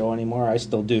watches the show anymore. I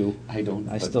still do. I don't.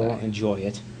 I but still enjoy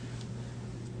it.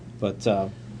 But the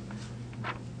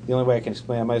only way I can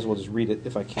explain, I might as well just read it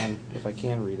if I can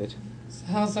read it.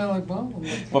 how's that like? Well,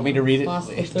 Want me to read it? lost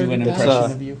the Do an 30,000.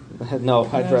 impression of you? No,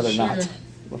 I'd Yeah, rather sure. not.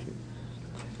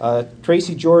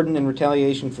 Tracy Jordan, in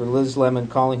retaliation for Liz Lemon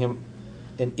calling him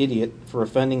an idiot for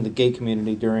offending the gay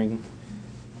community during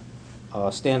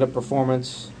a stand-up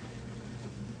performance.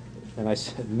 And I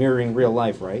said mirroring real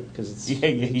life, right? Because he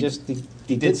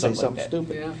did say something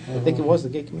stupid. Yeah. I think it was the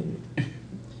gay community.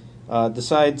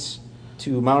 Decides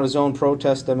to mount his own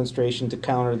protest demonstration to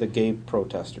counter the gay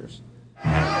protesters.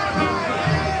 We're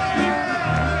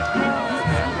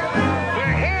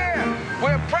here.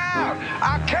 We're proud.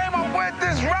 I came up with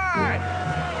this ride.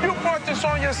 You brought this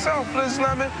on yourself, Liz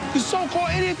Lemon. The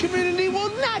so-called idiot community will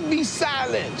not be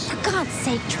silenced. For God's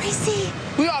sake, Tracy.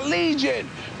 We are Legion.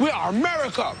 We are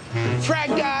America. Frat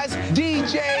guys,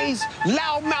 DJs,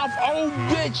 loudmouth old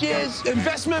bitches,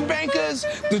 investment bankers,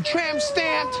 the tramp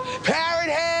stamped,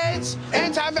 parrot heads,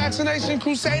 anti-vaccination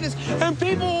crusaders, and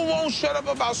people who won't shut up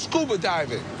about scuba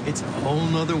diving. It's a whole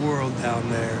nother world down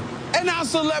there. And our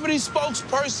celebrity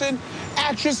spokesperson,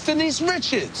 actress Denise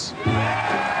Richards.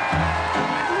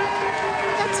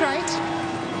 That's right.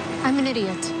 I'm an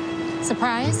idiot.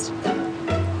 Surprised?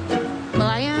 Well,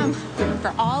 I am,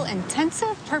 for all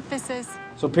intensive purposes.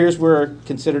 So it appears we're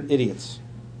considered idiots.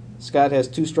 Scott has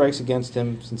 2 strikes against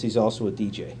him since he's also a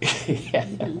DJ.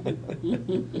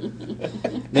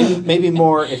 maybe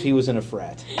more if he was in a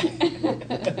frat.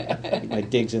 My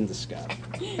digs into Scott.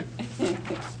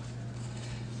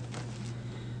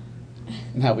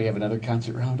 Now we have another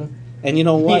concert roundup. And you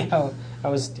know what? Yeah, I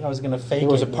was going to fake it. There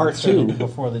was a part 2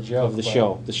 before the joke of the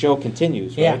show. The show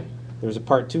continues, right? Yeah. There's a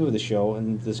part 2 of the show,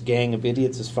 and this gang of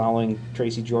idiots is following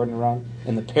Tracy Jordan around,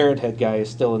 and the parrot head guy is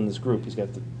still in this group. He's got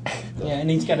the and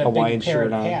he's got a Hawaiian big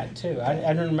parrot shirt on. hat too.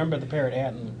 I don't remember the parrot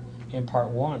hat in part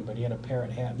 1, but he had a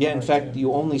parrot hat. Yeah, in fact,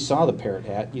 you only saw the parrot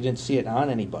hat. You didn't see it on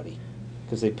anybody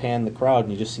because they panned the crowd,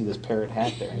 and you just see this parrot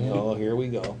hat there. And you go, oh, here we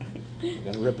go. We're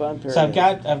gonna rip on parrot. So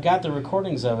hats. I've got the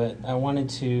recordings of it. I wanted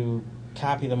to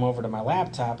copy them over to my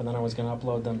laptop, and then I was going to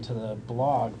upload them to the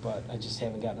blog, but I just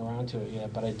haven't gotten around to it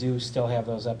yet. But I do still have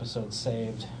those episodes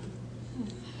saved,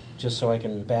 just so I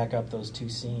can back up those 2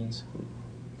 scenes.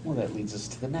 Well, that leads us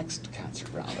to the next concert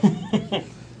roundup.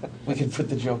 We can put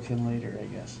the joke in later, I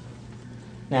guess.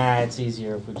 Nah, it's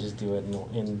easier if we just do it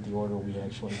in the order we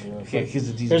actually do it. Yeah, 'cause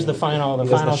it's easier. Here's the final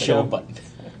show.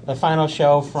 The final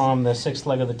show from the 6th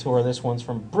leg of the tour. This one's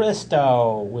from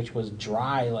Bristow, which was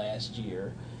dry last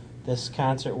year. This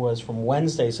concert was from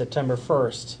Wednesday, September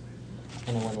 1st,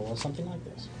 and it went a little something like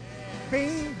this.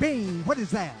 Bing, bing. What is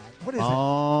that? What is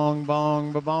Bong,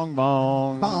 bong, ba-bong,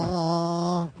 bong.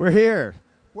 Bong. We're here.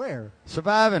 Where?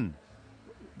 Surviving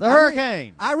the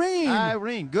hurricane.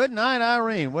 Irene. Good night,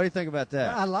 Irene. What do you think about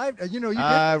that? I like, you know, you did.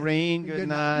 Irene, good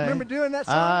night. Remember doing that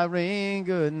song? Irene,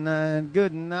 good night.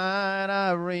 Good night,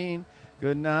 Irene.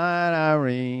 Good night,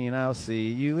 Irene. I'll see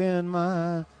you in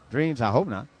my dreams. I hope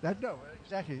not. No,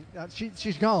 exactly.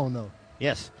 She's gone, though.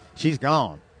 Yes, she's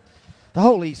gone. The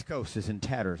whole East Coast is in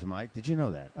tatters, Mike. Did you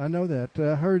know that? I know that.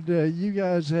 I heard you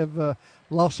guys have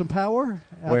lost some power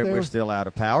out there. We're still out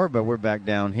of power, but we're back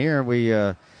down here. We,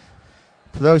 for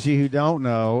those of you who don't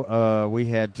know, we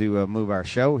had to move our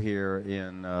show here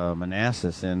in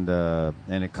Manassas, and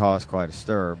it caused quite a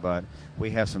stir. But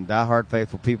we have some diehard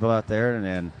faithful people out there,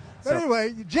 and but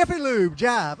anyway, Jiffy Lube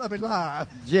Jive. I mean, live.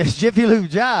 Jiffy Lube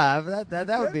Jive.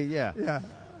 That would be, yeah. Yeah.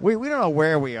 We don't know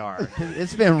where we are.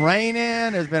 It's been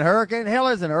raining. There's been hurricane. Hell,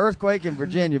 there's an earthquake in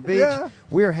Virginia Beach. Yeah.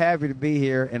 We're happy to be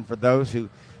here. And for those who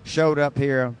showed up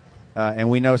here,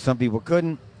 and we know some people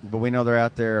couldn't, but we know they're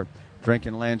out there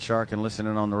drinking Land Shark and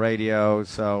listening on the radio.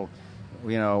 So,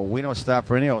 you know, we don't stop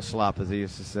for any old slop, as they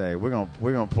used to say. We're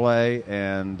gonna play,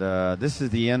 and this is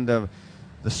the end of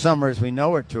the summer as we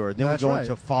know it tour. Then That's we go right.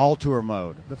 into fall tour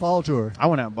mode. The fall tour. I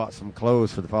went out and bought some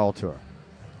clothes for the fall tour.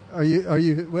 Are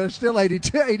you? Well, it's still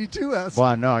 82 outside. Well,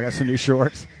 I know. I got some new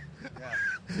shorts.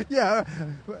 Yeah.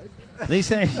 These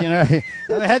things, you know,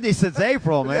 I've had these since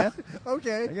April, man.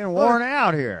 Okay. They're getting worn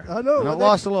out here. I know. And I've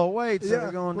lost a little weight, so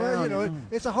they're going down. You know,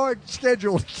 it's a hard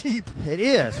schedule to keep. It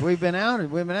is. We've been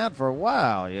out for a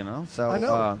while, you know. So, I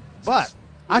know. But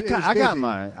I got busy.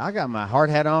 my hard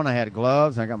hat on. I had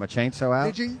gloves. And I got my chainsaw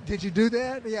out. Did you do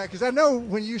that? Yeah, because I know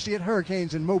when you used to get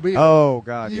hurricanes in Mobile. Oh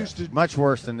God, you yeah. used to. Much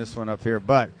worse than this one up here.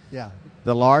 But Yeah.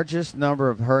 the largest number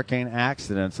of hurricane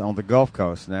accidents on the Gulf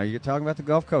Coast. Now, you're talking about the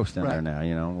Gulf Coast in there now,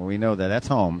 you know. We know that. That's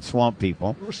home, swamp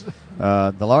people.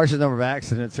 The largest number of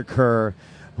accidents occur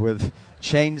with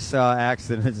chainsaw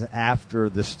accidents after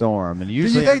the storm. And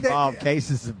usually involve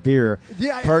cases of beer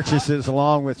purchases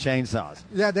along with chainsaws.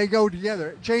 Yeah, they go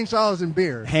together. Chainsaws and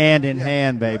beer. Hand in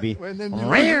hand, baby. And then you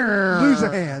lose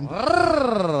a hand.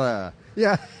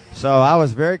 Yeah. So I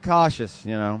was very cautious,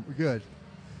 you know. Good.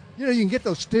 You know, you can get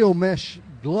those steel mesh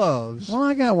gloves. Well,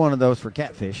 I got one of those for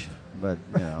catfish. but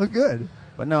you know. Good.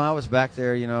 But no, I was back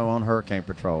there, you know, on hurricane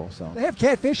patrol. So. They have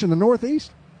catfish in the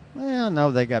Northeast? Well,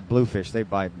 no, they got bluefish. They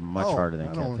bite much harder than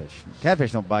I don't- catfish.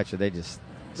 Catfish don't bite you; they just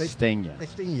sting you. They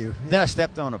sting you. Then I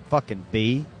stepped on a fucking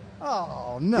bee.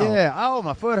 Oh, no. Yeah. Oh,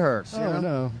 my foot hurts. you Oh, know?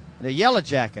 no. The yellow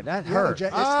jacket, that Yellow hurt.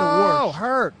 jacket, it's the oh, worst.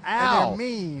 hurt. Ow. And they're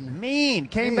mean. Mean.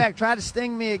 Came Mean. back, tried to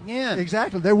sting me again.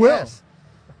 Exactly. They will. Yes.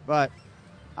 But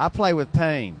I play with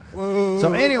pain. Whoa.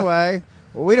 So anyway,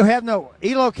 we don't have no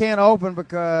Elo can't open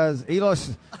because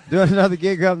Elo's doing another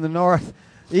gig up in the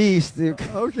Northeast.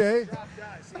 Okay.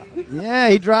 Yeah,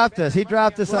 he dropped us. He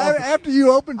dropped us Well, off. after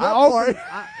you opened up for it.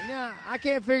 I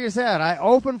can't figure this out. I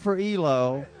opened for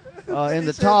Elo in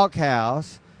the talk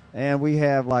house, and we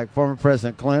have like former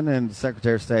President Clinton and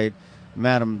Secretary of State,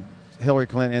 Madam Hillary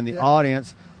Clinton in the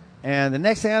audience. And the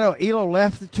next thing I know, Elo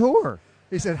left the tour.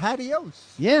 He said,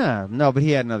 adios. Yeah, no, but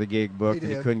he had another gig booked, He and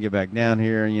he did. couldn't get back down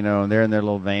here, you know, and they're in their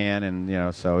little van, and, you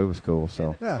know, so it was cool.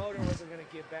 So Yeah. Promoter wasn't going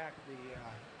to give back the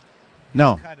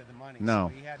No, cut of the money. no.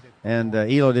 So he had to And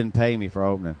Elo didn't pay me for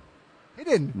opening. He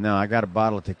didn't. No, I got a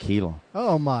bottle of tequila,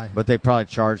 Oh, my. but they probably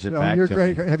charged it On back your to credit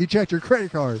me. card. Have you checked your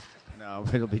credit card? No,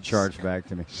 it'll be charged back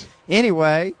to me.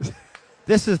 Anyway,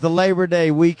 this is the Labor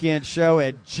Day weekend show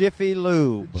at Jiffy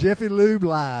Lube. Jiffy Lube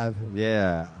Live.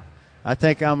 Yeah. I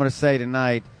think I'm going to say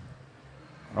tonight,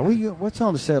 what's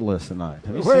on the set list tonight?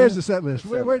 Have you Where seen is it? the set list?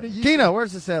 Where do you? Keno,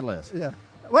 where's the set list? Yeah.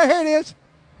 Well, here it is.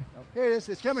 Here it is.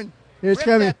 It's coming. It's Rip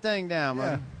coming. that thing down,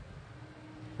 man.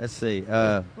 Yeah. Let's see.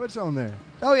 What's on there?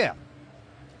 Oh yeah,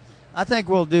 I think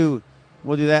we'll do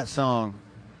that song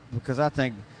because I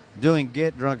think doing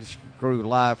 "Get Drunk and Screw"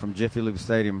 live from Jiffy Lube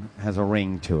Stadium has a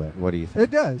ring to it. What do you think?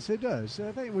 It does. It does.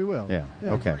 I think we will. Yeah.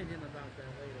 Okay.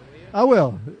 I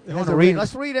will. You It want has to a read? ring.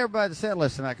 Let's read everybody the set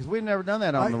list tonight because we've never done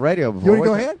that on Right. the radio before. You want to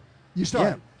go What's ahead? You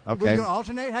start. Yeah. Okay. We're going to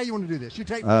alternate. How you want to do this? You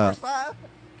take the first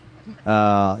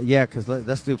five. Yeah, because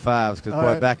let's do fives because All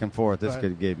boy, right. back and forth, this All right.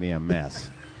 could give me a mess.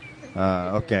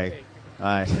 Okay. All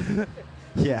right.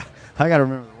 Yeah, I got to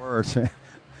remember the words.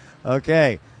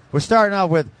 Okay. We're starting off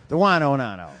with the Wino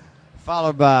Nano,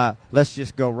 followed by Let's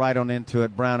Just Go Right On Into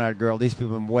It, Brown Eyed Girl. These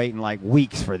people have been waiting like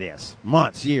weeks for this,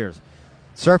 months, years.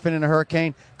 Surfing in a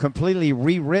Hurricane, completely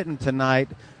rewritten tonight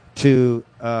to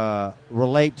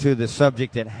relate to the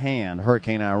subject at hand,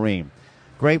 Hurricane Irene.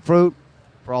 Grapefruit,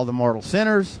 For All the Mortal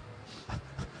Sinners.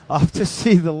 Off to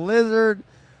See the Lizard.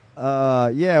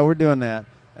 Yeah, we're doing that.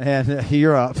 And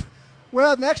you're up.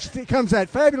 Well, next comes that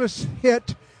fabulous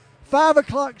hit, 5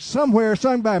 o'clock somewhere,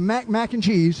 sung by Mac and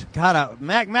Cheese. God,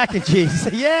 Mac and Cheese.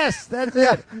 Yes, that's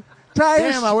it.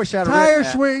 Tire, Damn, I wish I'd Tire written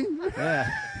that. Swing.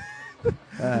 Yeah.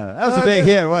 That was a big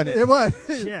hit, wasn't it? It was.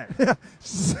 Shit.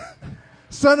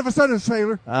 Son of a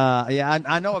sailor. Yeah,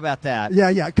 I know about that.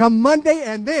 Yeah. Come Monday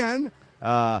and then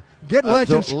get lunch.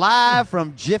 So live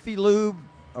from Jiffy Lube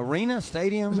Arena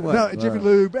Stadium. No, What? Jiffy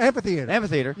Lube Amphitheater.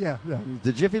 Amphitheater. Yeah.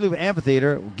 The Jiffy Lube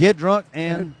Amphitheater. Get drunk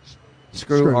and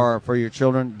screw, or for your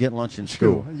children, get lunch in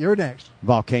school. You're next.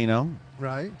 Volcano.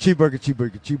 Right.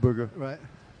 Cheeseburger. Right.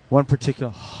 One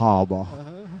particular harbor.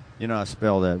 You know, I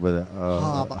spell that with a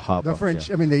harbor. The French,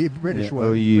 Yeah. I mean the British Yeah. one.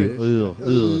 Oh, you.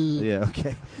 British. Yeah,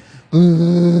 okay.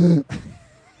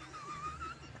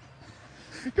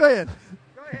 Go ahead.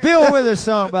 Bill Withers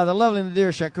song by the lovely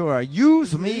Nadir Shakur.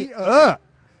 Use me up.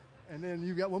 And then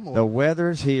you got one more. The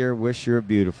weather's here. Wish you're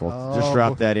beautiful. Just Oh,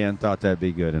 dropped that in. Thought that'd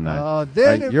be good tonight.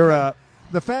 Then You're up.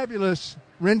 The fabulous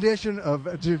rendition of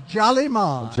Jolly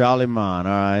Ma. Jolly Mon.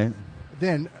 All right.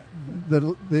 Then the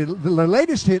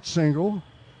latest hit single.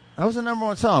 That was the number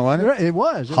one song, wasn't it? It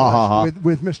was. It Ha, was ha, ha.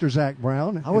 With Mr. Zach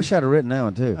Brown. I wish I'd have written that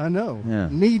one too. I know. Yeah.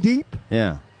 Knee Deep.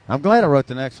 Yeah. I'm glad I wrote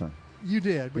the next one. You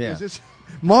did because Yeah. it's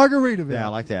Margaritaville. Yeah, I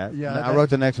like that. Yeah, I wrote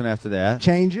the next one after that.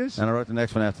 Changes. And I wrote the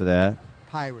next one after that.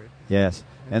 Pirate. Yes.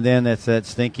 And then that's that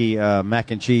stinky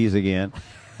mac and cheese again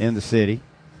in the city.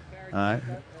 All right.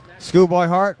 Schoolboy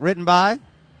Heart, written by?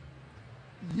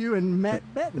 You and Matt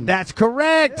Benton. That's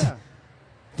correct. Yeah.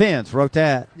 Vince wrote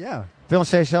that. Yeah. Phil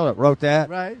Seychelles wrote that.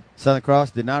 Right. Southern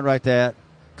Cross did not write that.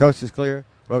 Coast is Clear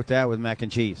wrote that with mac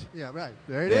and cheese. Yeah, right.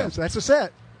 There it Yeah. is. That's a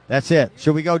set. That's it.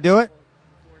 Should we go do it?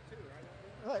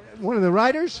 One of the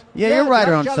writers? Yeah, you're a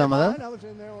writer on Jolly some Mon, of I that. was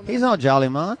in there on He's on Jolly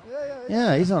Mon.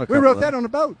 Yeah, he's on a We couple wrote of that them. on a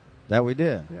boat. That we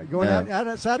did. Yeah, going Yeah. out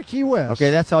outside of Key West. Okay,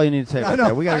 that's all you need to say I about know,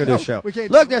 that. We got I to go do a know. show. We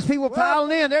can't- Look, there's people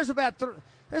piling in. There's about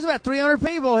 300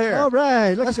 people here. All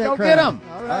right. Look Let's at that go crowd. get them.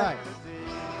 All right.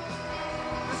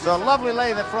 So a lovely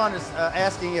lady in the front is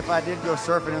asking if I did go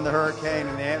surfing in the hurricane,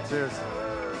 and the answer is,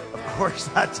 of course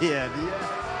I did.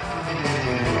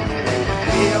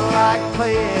 Feel like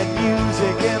playing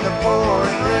music in the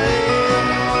pouring rain.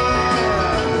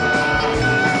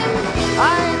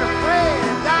 I ain't afraid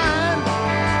of dying.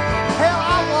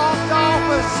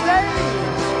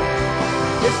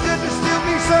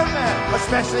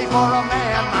 especially for a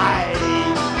man my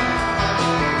age.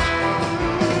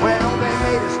 Well, they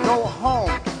made us go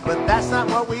home, but that's not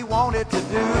what we wanted to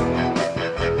do.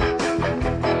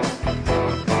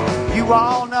 You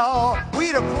all know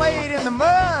we'd have played in the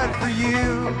mud for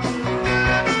you.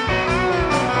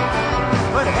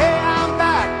 But hey, I'm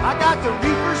back, I got the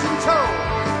reapers in tow,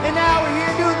 and now we're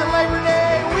here doing the Labor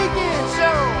Day weekend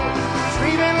show,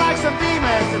 screaming like some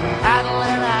demons and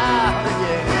paddling out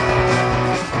again.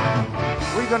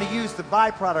 We're going to use the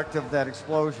byproduct of that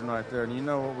explosion right there, and you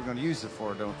know what we're going to use it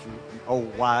for, don't you? Oh,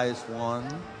 wise one.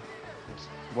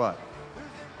 What?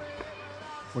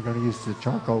 We're going to use the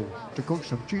charcoal to cook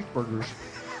some cheeseburgers.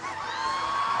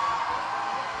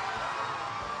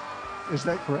 Is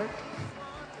that correct?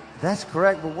 That's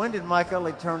correct, but when did Mike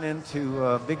Utley turn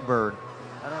into Big Bird?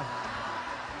 I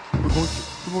don't know.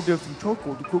 We're going to have some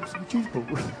charcoal to cook some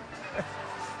cheeseburgers.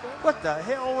 What the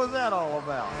hell was that all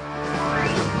about?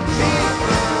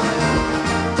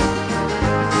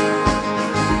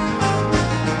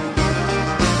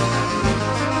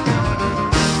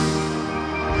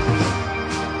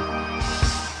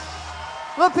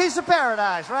 Little piece of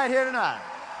paradise right here tonight.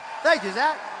 Thank you,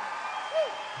 Zach.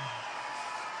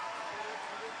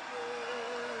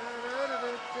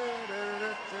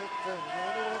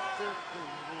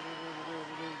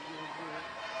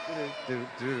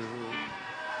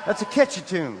 That's a catchy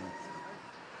tune.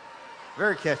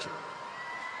 Very catchy.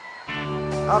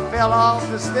 I fell off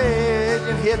the stage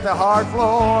and hit the hard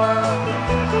floor.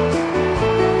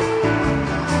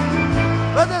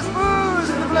 But there's booze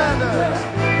in the blender,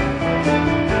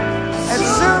 and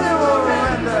soon it will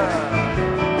render.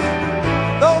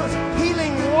 Those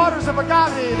healing waters of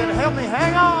agave that help me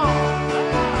hang on.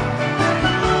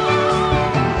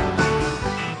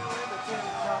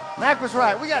 Mac was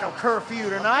right. We got no curfew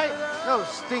tonight. No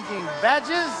stinking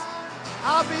badges.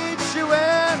 I'll be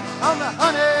chewing on the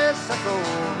honeysuckle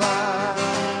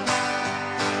vine.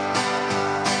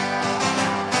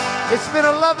 It's been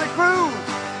a lovely cruise.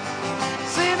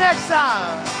 See you next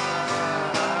time.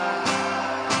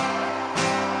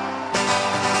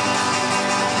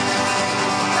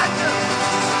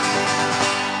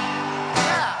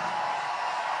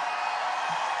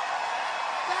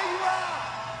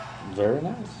 Very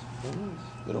nice. Very nice.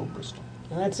 Good old Bristol.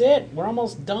 And that's it. We're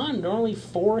almost done. There are only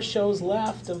 4 shows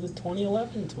left of the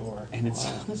 2011 tour. And it's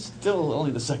still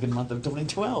only the second month of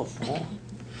 2012.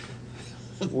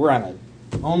 We're on a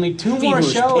only 2 more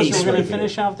feverish shows. pace We're going right to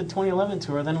finish off the 2011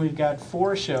 tour. Then we've got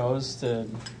 4 shows to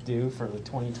do for the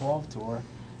 2012 tour.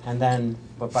 And then,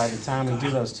 but by the time we do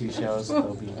those 2 shows,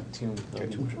 there'll be 2.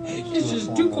 It's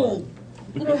just too cold.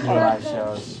 5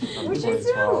 shows from What'd you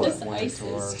 2012 do? to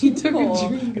 2012. He took a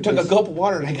drink. I took a gulp of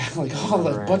water and I got like all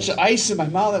a bunch of ice in my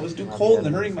mouth that was too cold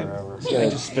and hurting my. I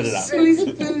just spit it out. So he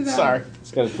spit it out. Sorry.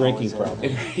 It's got a drinking problem.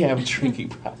 Yeah, I have a drinking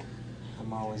problem.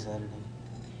 I'm always editing.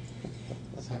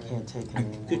 I can't take it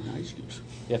anymore. Good ice cubes.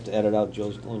 You have to edit out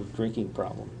Joe's little drinking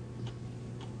problem.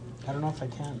 I don't know if I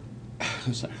can.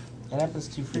 I'm sorry. It happens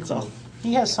too It's frequently. all.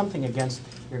 He has something against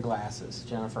your glasses,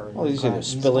 Jennifer. Well, he's either These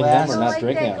spilling them or glasses- not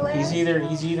drinking them. He's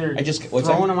either I just what's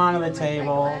that? throwing them onto the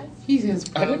table. He has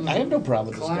I have no problem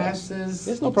with this glass. glasses.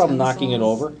 There's no problem knocking it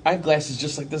over. I have glasses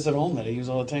just like this at home that I use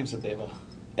all the time, so they have a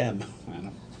M. I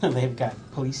don't know. They've got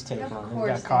police tape Of on. They've course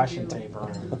got they caution do. tape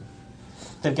on.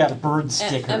 They've got bird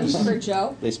stickers. For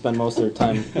Joe. They spend most of their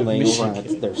time laying over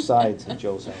on their sides at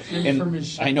Joe's house. And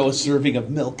I know a serving of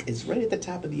milk is right at the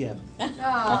top of the M.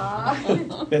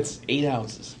 Aww. That's 8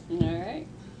 ounces. All right.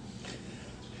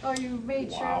 Oh, you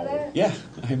made sure of that? Yeah,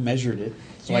 I measured it,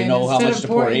 so I And know how instead much of to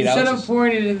pour 8 Instead ounces. of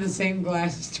pouring it in the same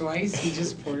glasses twice, he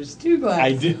just pours 2 glasses.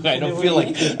 I do. I don't feel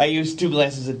like I use 2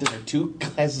 glasses at dinner. 2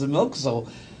 glasses of milk, so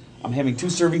I'm having 2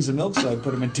 servings of milk, so I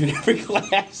put them in 2 different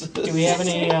glasses. Do we have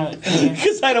any?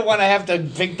 Because I don't want to have to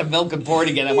drink the milk and pour it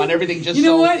again. I want everything just. You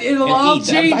know so what? It'll and all eat.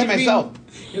 change. I'm by myself.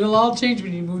 It'll all change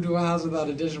when you move to a house without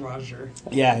a dishwasher.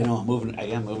 Yeah, I know. I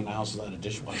am moving a house without a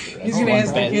dishwasher. He's That's gonna one ask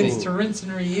the bad kids thing. to rinse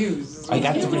and reuse. I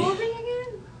got You to. moving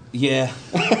again? Yeah.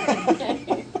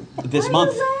 This Why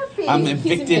month, was laughing? I'm He's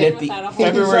evicted evicted at the without a home.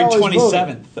 February He's always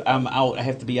 27th. I'm out. I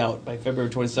have to be out by February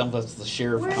 27th. That's the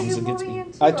sheriff Where are comes you and gets moving me.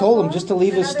 into? I told him just to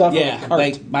leave his stuff in Yeah, the cart.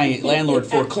 like my landlord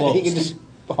foreclosed. He can just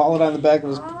haul it on the back of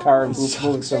his car and move it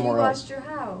So you somewhere else. lost your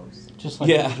house. Just like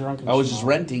Yeah, the drunken I was just Schmo.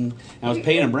 renting. I was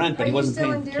paying him rent, but he Are you wasn't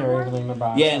still in paying. Carry Dearborn? everything in the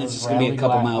box. Yeah, and it's just gonna be a Rattly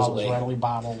couple glass miles bottles, away. Rattly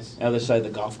bottles. Other side of the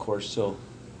golf course, so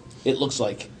it looks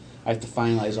like I have to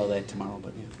finalize all that tomorrow.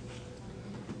 But yeah,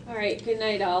 All right, good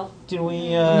night, all. Did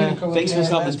we? I'm gonna go Thanks for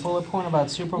coming. Last bullet point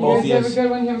about Super You Bowl. guys have a good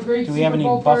one. You have a great Do we have Super any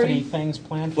Bowl Buffety party. things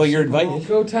planned? For Well, you're Super Bowl? invited.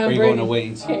 Go Tom Or you Brady. going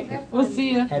away? Okay. We'll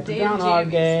see you. Happy Dave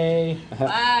Groundhog James. Day.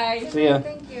 Bye. See ya.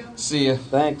 Thank you. See ya.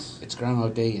 Thanks. It's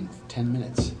Groundhog Day in 10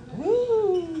 minutes.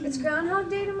 It's Groundhog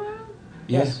Day tomorrow?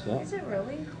 Yes. Yeah. Is it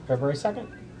really? February 2nd.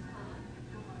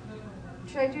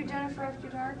 Should I do Jennifer After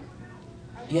Dark?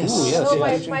 Yes. Ooh, yes. So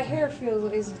yes. my hair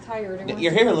feels is tired. It wants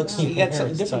Your to hair go looks, down. you got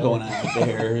something different going on with the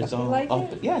hair. It's all like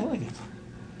up. it? Yeah, I like it.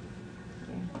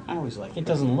 I always like it. It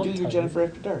doesn't look Do your tight. Jennifer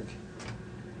After Dark.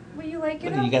 Well, you like it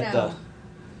Look, up you got now.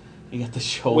 you got the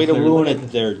show. Way to there. ruin Look at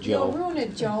it there, You'll Joe. ruin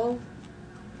it, Joe.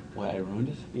 Why I ruined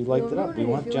it? You liked You'll it up. ruin We it.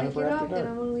 want If Jennifer you like it After up, then I'm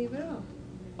Dark. going to leave it up.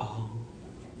 Oh.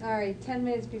 All right, 10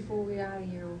 minutes before we're out of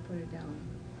here, we'll put it down.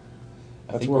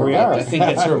 I That's think where we're we about- are. I think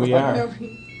that's where we are. No,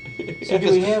 So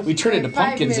do we have? We turn into 5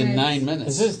 pumpkins in minutes. 9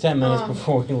 minutes. This is 10 minutes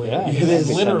before we leave. Yeah, it it is is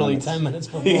 10 literally minutes. 10 minutes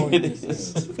before we It leave.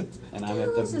 is. And I'm What at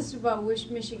the hell is the. this about which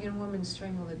Michigan woman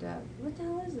strangled to death? What the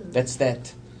hell is this? That's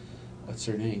that. What's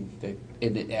her name?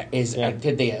 Is Yeah.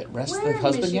 did they arrest Where the in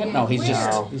husband yet? Michigan? No, he's Where?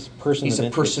 just. No, he's a person He's of a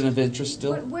interest. person of interest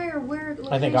still. Where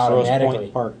I think location? Rose automatically.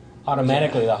 Point Park.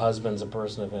 Automatically, the husband's a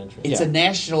person of interest. It's Yeah. a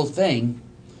national thing,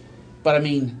 but I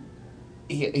mean,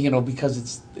 you know,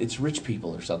 because it's rich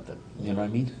people or something. You know what I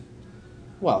mean?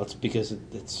 Well, it's because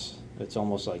it's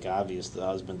almost like obvious the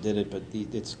husband did it, but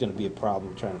it's going to be a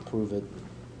problem trying to prove it.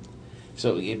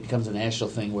 So it becomes a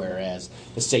national thing. Whereas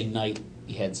the same night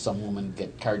you had some woman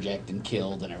get carjacked and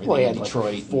killed and everything Well, he in had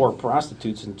Detroit. like 4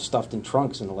 prostitutes and stuffed in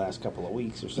trunks in the last couple of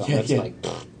weeks or something. Yeah, That's yeah. like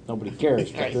pfft, nobody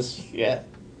cares. But this, Yeah.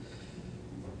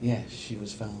 Yeah, she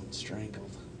was found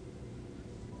strangled.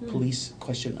 Police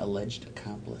question alleged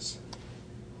accomplice.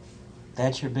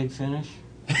 That's your big finish?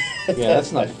 yeah,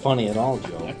 that's not funny at all,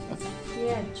 Joe.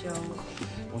 Yeah, Joe.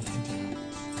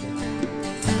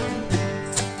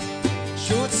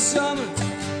 Short summer,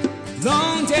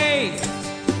 long day,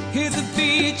 hit the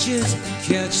beaches,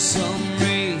 catch some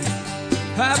rain,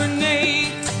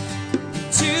 hibernate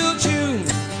till June,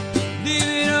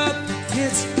 live it up,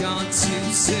 it's gone too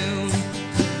soon.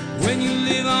 When you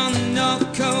live on the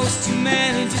North Coast, you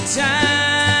manage your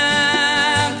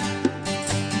time.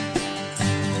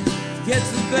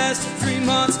 Gets the best of 3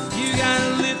 months, you gotta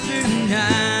live through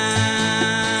 9.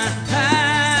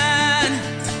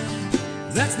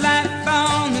 That's life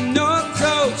on the North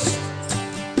Coast.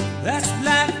 That's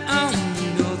life on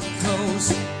the North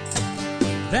Coast.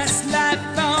 That's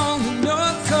life on the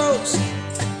North Coast.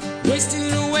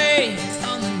 Wasting away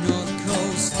on the North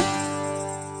Coast.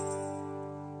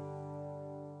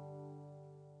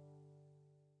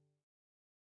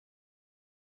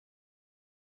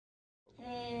 But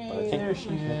I think there she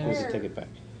is. let's take it back.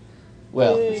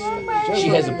 Well, she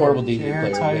has a portable DVD Hair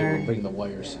player. They tired. will bring the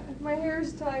wires. My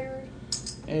hair's tired.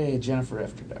 Hey, Jennifer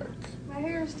After Dark. My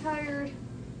hair's tired.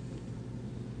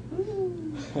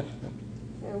 Yeah,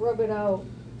 rub it out.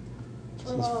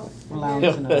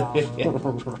 Lounging it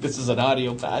out. This is an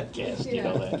audio podcast, you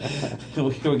know that.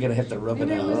 We're gonna have to rub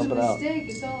Maybe it it out. was a Rub it out. mistake.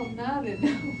 It's all knotted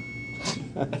now.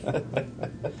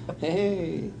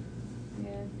 Hey.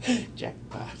 Yeah.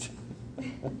 Jackpot.